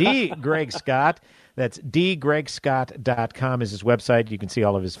 D.Greg Scott. That's dgregscott.com is his website. You can see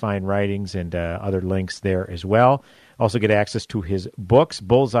all of his fine writings and other links there as well. Also get access to his books,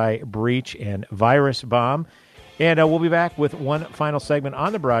 Bullseye, Breach, and Virus Bomb. And we'll be back with one final segment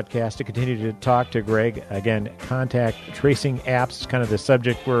on the broadcast to continue to talk to Greg. Again, contact tracing apps is kind of the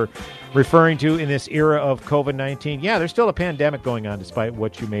subject we're referring to in this era of COVID-19. Yeah, there's still a pandemic going on, despite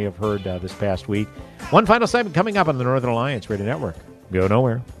what you may have heard this past week. One final segment coming up on the Northern Alliance Radio Network. Go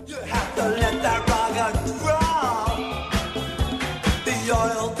nowhere. You have to let that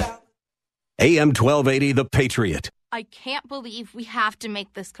AM 1280, The Patriot. I can't believe we have to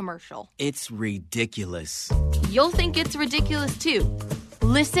make this commercial. It's ridiculous. You'll think it's ridiculous, too.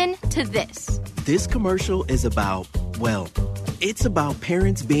 Listen to this. This commercial is about, it's about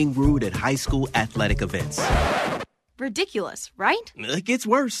parents being rude at high school athletic events. Ridiculous, right? It gets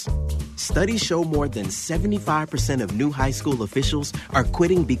worse. Studies show more than 75% of new high school officials are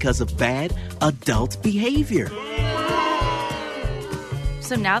quitting because of bad adult behavior.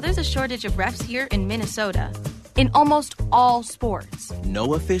 So now there's a shortage of refs here in Minnesota. In almost all sports.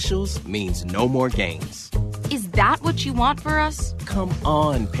 No officials means no more games. Is that what you want for us? Come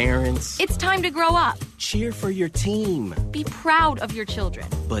on, parents. It's time to grow up. Cheer for your team. Be proud of your children.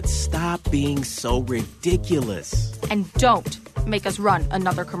 But stop being so ridiculous. And don't make us run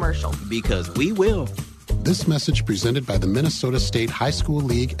another commercial. Because we will. This message presented by the Minnesota State High School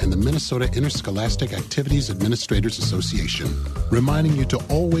League and the Minnesota Interscholastic Activities Administrators Association, reminding you to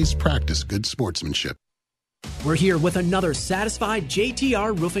always practice good sportsmanship. We're here with another satisfied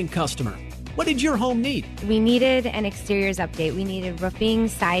JTR Roofing customer. What did your home need? We needed an exteriors update. We needed roofing,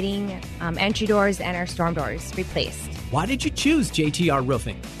 siding, entry doors, and our storm doors replaced. Why did you choose JTR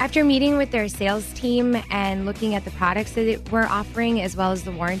Roofing? After meeting with their sales team and looking at the products that we're offering as well as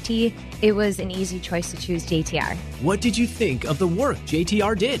the warranty, it was an easy choice to choose JTR. What did you think of the work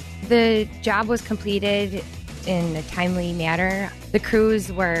JTR did? The job was completed in a timely manner. The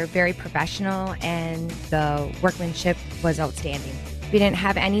crews were very professional and the workmanship was outstanding. We didn't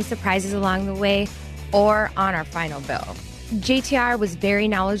have any surprises along the way or on our final bill. JTR was very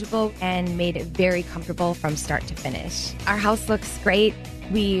knowledgeable and made it very comfortable from start to finish. Our house looks great.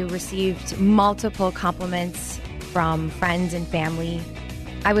 We received multiple compliments from friends and family.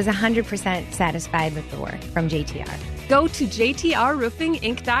 I was 100% satisfied with the work from JTR. Go to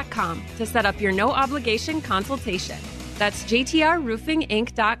jtrroofinginc.com to set up your no-obligation consultation. That's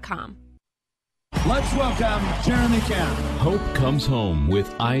jtrroofinginc.com. Let's welcome Jeremy Camp. Hope comes home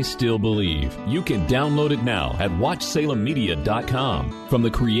with I Still Believe. You can download it now at WatchSalemMedia.com. From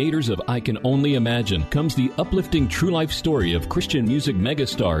the creators of I Can Only Imagine comes the uplifting true life story of Christian music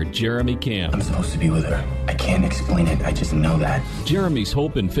megastar Jeremy Camp. I'm supposed to be with her. I can't explain it. I just know that. Jeremy's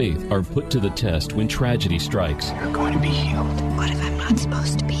hope and faith are put to the test when tragedy strikes. You're going to be healed. What if I'm not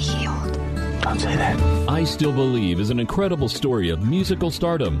supposed to be healed? Don't say that. I Still Believe is an incredible story of musical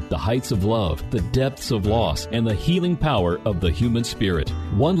stardom, the heights of love, the depths of loss, and the healing power of the human spirit.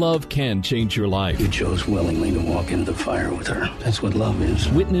 One love can change your life. You chose willingly to walk into the fire with her. That's what love is.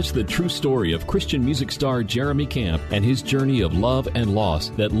 Witness the true story of Christian music star Jeremy Camp and his journey of love and loss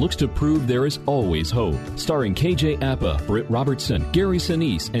that looks to prove there is always hope. Starring KJ Appa, Britt Robertson, Gary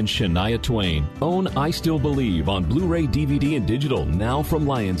Sinise, and Shania Twain. Own I Still Believe on Blu-ray, DVD, and digital now from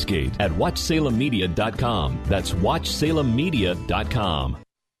Lionsgate at WatchSalemMedia.com. That's WatchSalemMedia.com.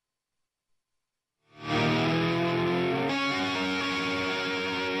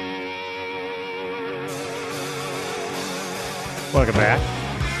 Welcome back.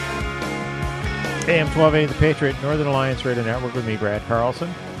 AM 1280, The Patriot, Northern Alliance Radio Network with me, Brad Carlson.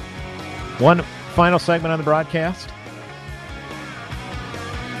 One final segment on the broadcast.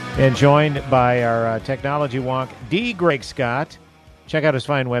 And joined by our technology wonk, D.Greg Scott. Check out his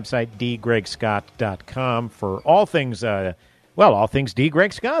fine website, dgregscott.com, for all things, all things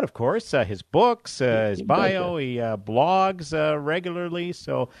D.Greg Scott, of course. His books, his bio, he blogs regularly,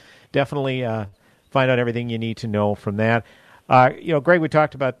 so definitely find out everything you need to know from that. Greg, we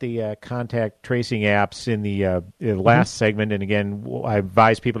talked about the contact tracing apps in the last segment, and again, I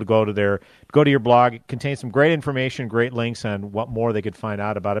advise people to go to your blog. It contains some great information, great links on what more they could find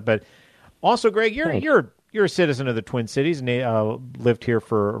out about it. But also, Greg, you're a citizen of the Twin Cities and lived here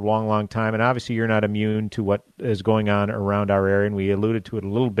for a long, long time, and obviously you're not immune to what is going on around our area, and we alluded to it a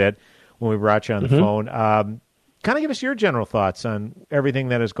little bit when we brought you on the phone. Kind of give us your general thoughts on everything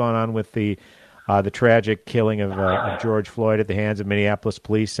that has gone on with the tragic killing of George Floyd at the hands of Minneapolis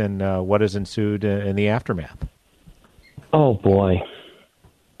police and what has ensued in the aftermath. Oh boy!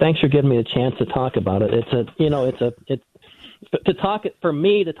 Thanks for giving me a chance to talk about it. For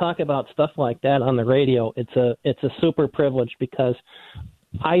me to talk about stuff like that on the radio. It's a super privilege because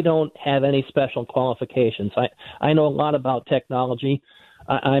I don't have any special qualifications. I know a lot about technology.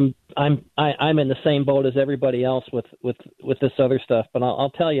 I'm in the same boat as everybody else with this other stuff. But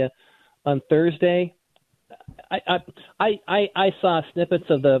I'll tell you. On Thursday, I saw snippets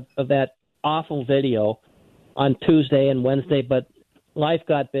of that awful video on Tuesday and Wednesday, but life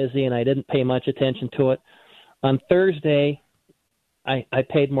got busy and I didn't pay much attention to it. On Thursday, I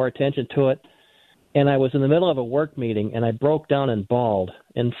paid more attention to it, and I was in the middle of a work meeting and I broke down and bawled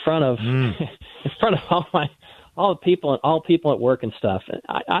in front of all people at work and stuff.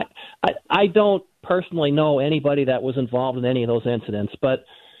 I don't personally know anybody that was involved in any of those incidents, but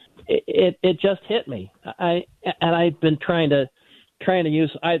it just hit me. I've been trying to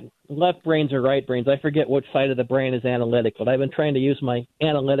use left brains or right brains. I forget which side of the brain is analytic, but I've been trying to use my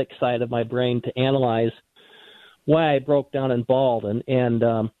analytic side of my brain to analyze why I broke down and bawled, and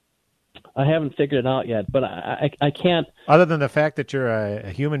I haven't figured it out yet. But I can't. Other than the fact that you're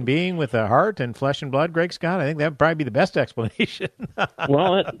a human being with a heart and flesh and blood, Greg Scott, I think that would probably be the best explanation.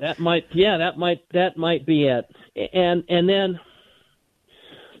 Well, that might be it. And then.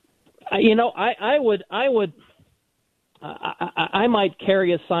 I might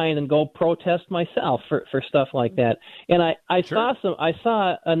carry a sign and go protest myself for stuff like that. And I saw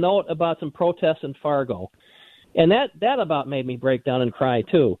a note about some protests in Fargo, and that about made me break down and cry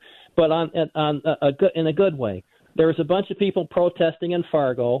too. But in a good way. There was a bunch of people protesting in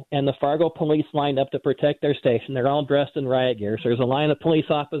Fargo, and the Fargo police lined up to protect their station. They're all dressed in riot gear. So there's a line of police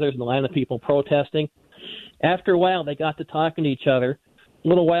officers and a line of people protesting. After a while, they got to talking to each other. A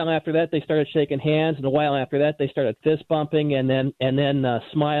little while after that, they started shaking hands, and a while after that, they started fist bumping, and then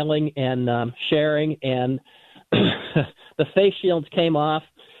smiling and sharing. And the face shields came off,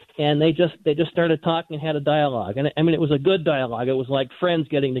 and they just started talking and had a dialogue. And I mean, it was a good dialogue. It was like friends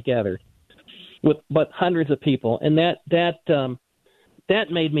getting together, but hundreds of people, and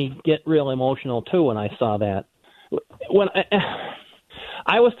that made me get real emotional too when I saw that. When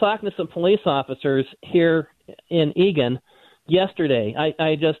I was talking to some police officers here in Eagan yesterday.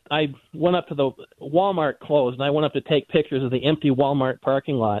 I went up to the Walmart closed, and I went up to take pictures of the empty Walmart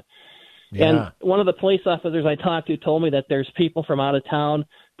parking lot. Yeah. And one of the police officers I talked to told me that there's people from out of town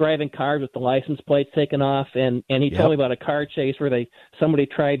driving cars with the license plates taken off, and he told me about a car chase where somebody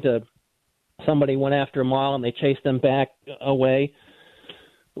went after them all and they chased them back away.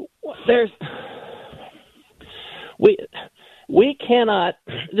 We cannot.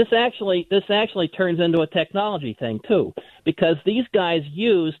 This actually turns into a technology thing too, because these guys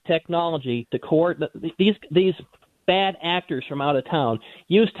use technology to coordinate. These bad actors from out of town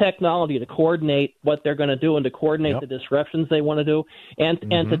use technology to coordinate what they're going to do and to coordinate the disruptions they want to do, and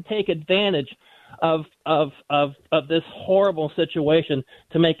to take advantage of this horrible situation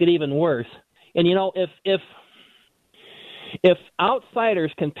to make it even worse. And you know, if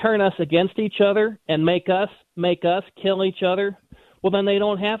outsiders can turn us against each other and make us kill each other, well, then they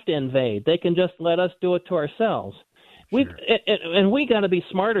don't have to invade. They can just let us do it to ourselves. Sure. We got to be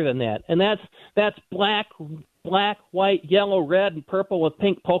smarter than that. And that's black, white, yellow, red, and purple with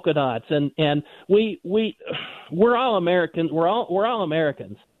pink polka dots. And we're all Americans. We're all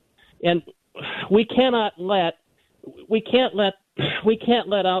Americans. And we can't let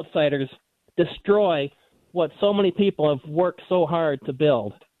outsiders destroy what so many people have worked so hard to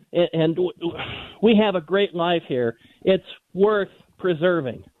build. And we have a great life here. It's worth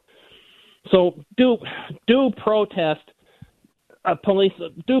preserving. So do protest police.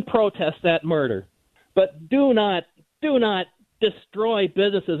 Do protest that murder, but do not destroy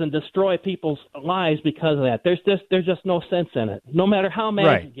businesses and destroy people's lives because of that. There's just no sense in it. No matter how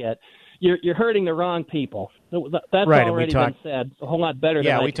mad you get, you're hurting the wrong people. That's already been said. A whole lot better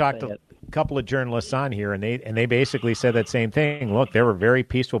than I we talked a couple of journalists on here, and they basically said that same thing. Look, there were very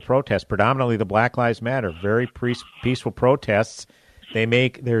peaceful protests, predominantly the Black Lives Matter, very peaceful protests.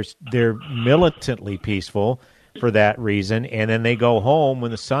 They're militantly peaceful for that reason, and then they go home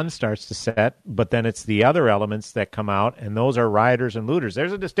when the sun starts to set, but then it's the other elements that come out, and those are rioters and looters.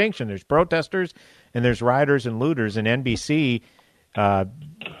 There's a distinction. There's protesters, and there's rioters and looters, and NBC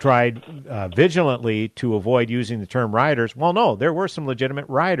tried vigilantly to avoid using the term rioters. Well, no, there were some legitimate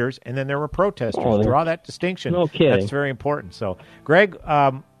rioters, and then there were protesters. Draw that distinction. No kidding. That's very important. So, Greg,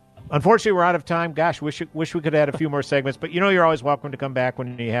 unfortunately, we're out of time. Gosh, wish we could add a few more segments, but you're always welcome to come back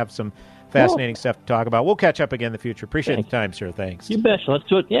when you have some fascinating stuff to talk about. We'll catch up again in the future. Appreciate the time, sir. Thanks. You betcha. Let's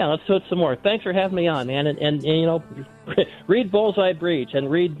do it. Yeah, let's do it some more. Thanks for having me on, man. And you know, read Bullseye Breach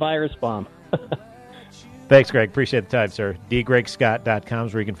and read Virus Bomb. Thanks, Greg. Appreciate the time, sir. D.GregScott.com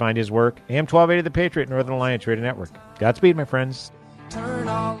is where you can find his work. AM 1280 The Patriot, Northern Alliance Radio Network. Godspeed, my friends.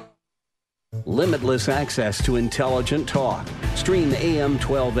 Limitless access to intelligent talk. Stream AM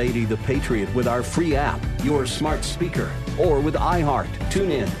 1280 The Patriot with our free app, your smart speaker, or with iHeart,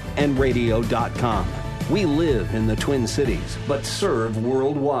 TuneIn, and radio.com. We live in the Twin Cities, but serve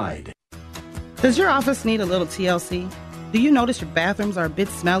worldwide. Does your office need a little TLC? Do you notice your bathrooms are a bit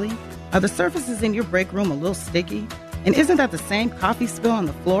smelly? Are the surfaces in your break room a little sticky? And isn't that the same coffee spill on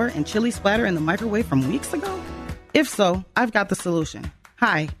the floor and chili splatter in the microwave from weeks ago? If so, I've got the solution.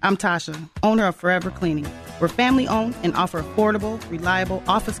 Hi, I'm Tasha, owner of Forever Cleaning. We're family-owned and offer affordable, reliable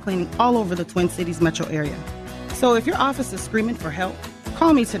office cleaning all over the Twin Cities metro area. So if your office is screaming for help,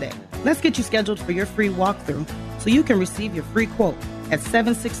 call me today. Let's get you scheduled for your free walkthrough so you can receive your free quote at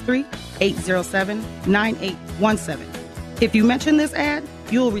 763-807-9817. If you mention this ad,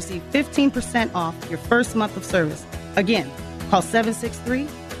 you'll receive 15% off your first month of service. Again, call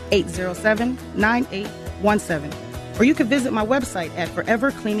 763-807-9817. Or you can visit my website at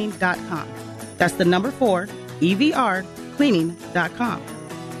forevercleaning.com. That's the number 4, EVR, cleaning.com.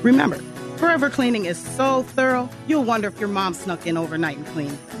 Remember, Forever Cleaning is so thorough, you'll wonder if your mom snuck in overnight and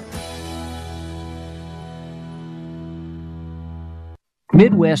cleaned.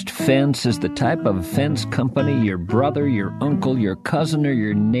 Midwest Fence is the type of fence company your brother, your uncle, your cousin, or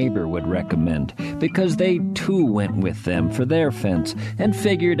your neighbor would recommend, because they too went with them for their fence and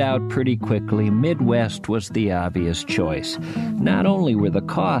figured out pretty quickly Midwest was the obvious choice. Not only were the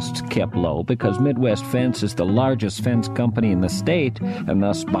costs kept low because Midwest Fence is the largest fence company in the state and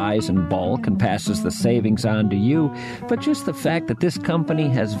thus buys in bulk and passes the savings on to you, but just the fact that this company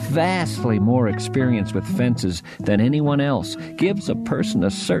has vastly more experience with fences than anyone else gives a person person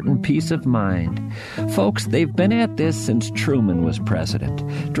a certain peace of mind. Folks, they've been at this since Truman was president.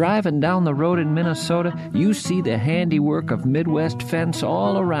 Driving down the road in Minnesota, you see the handiwork of Midwest Fence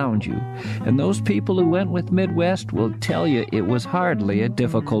all around you. And those people who went with Midwest will tell you it was hardly a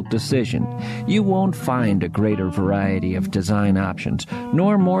difficult decision. You won't find a greater variety of design options,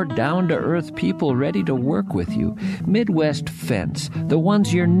 nor more down-to-earth people ready to work with you. Midwest Fence, the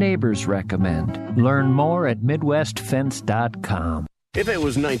ones your neighbors recommend. Learn more at MidwestFence.com. If it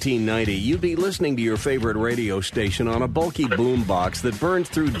was 1990, you'd be listening to your favorite radio station on a bulky boombox that burns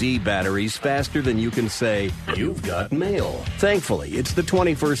through D batteries faster than you can say, "You've got mail." Thankfully, it's the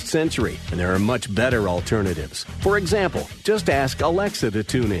 21st century, and there are much better alternatives. For example, just ask Alexa to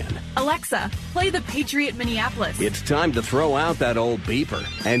tune in. Alexa, play the Patriot Minneapolis. It's time to throw out that old beeper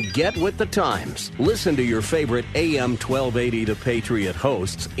and get with the times. Listen to your favorite AM 1280 The Patriot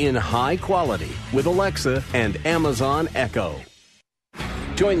hosts in high quality with Alexa and Amazon Echo.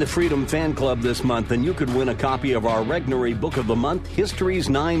 Join the Freedom Fan Club this month and you could win a copy of our Regnery Book of the Month, History's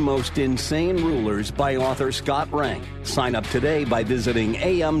 9 Most Insane Rulers by author Scott Rank. Sign up today by visiting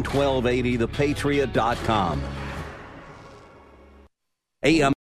am1280thepatriot.com. AM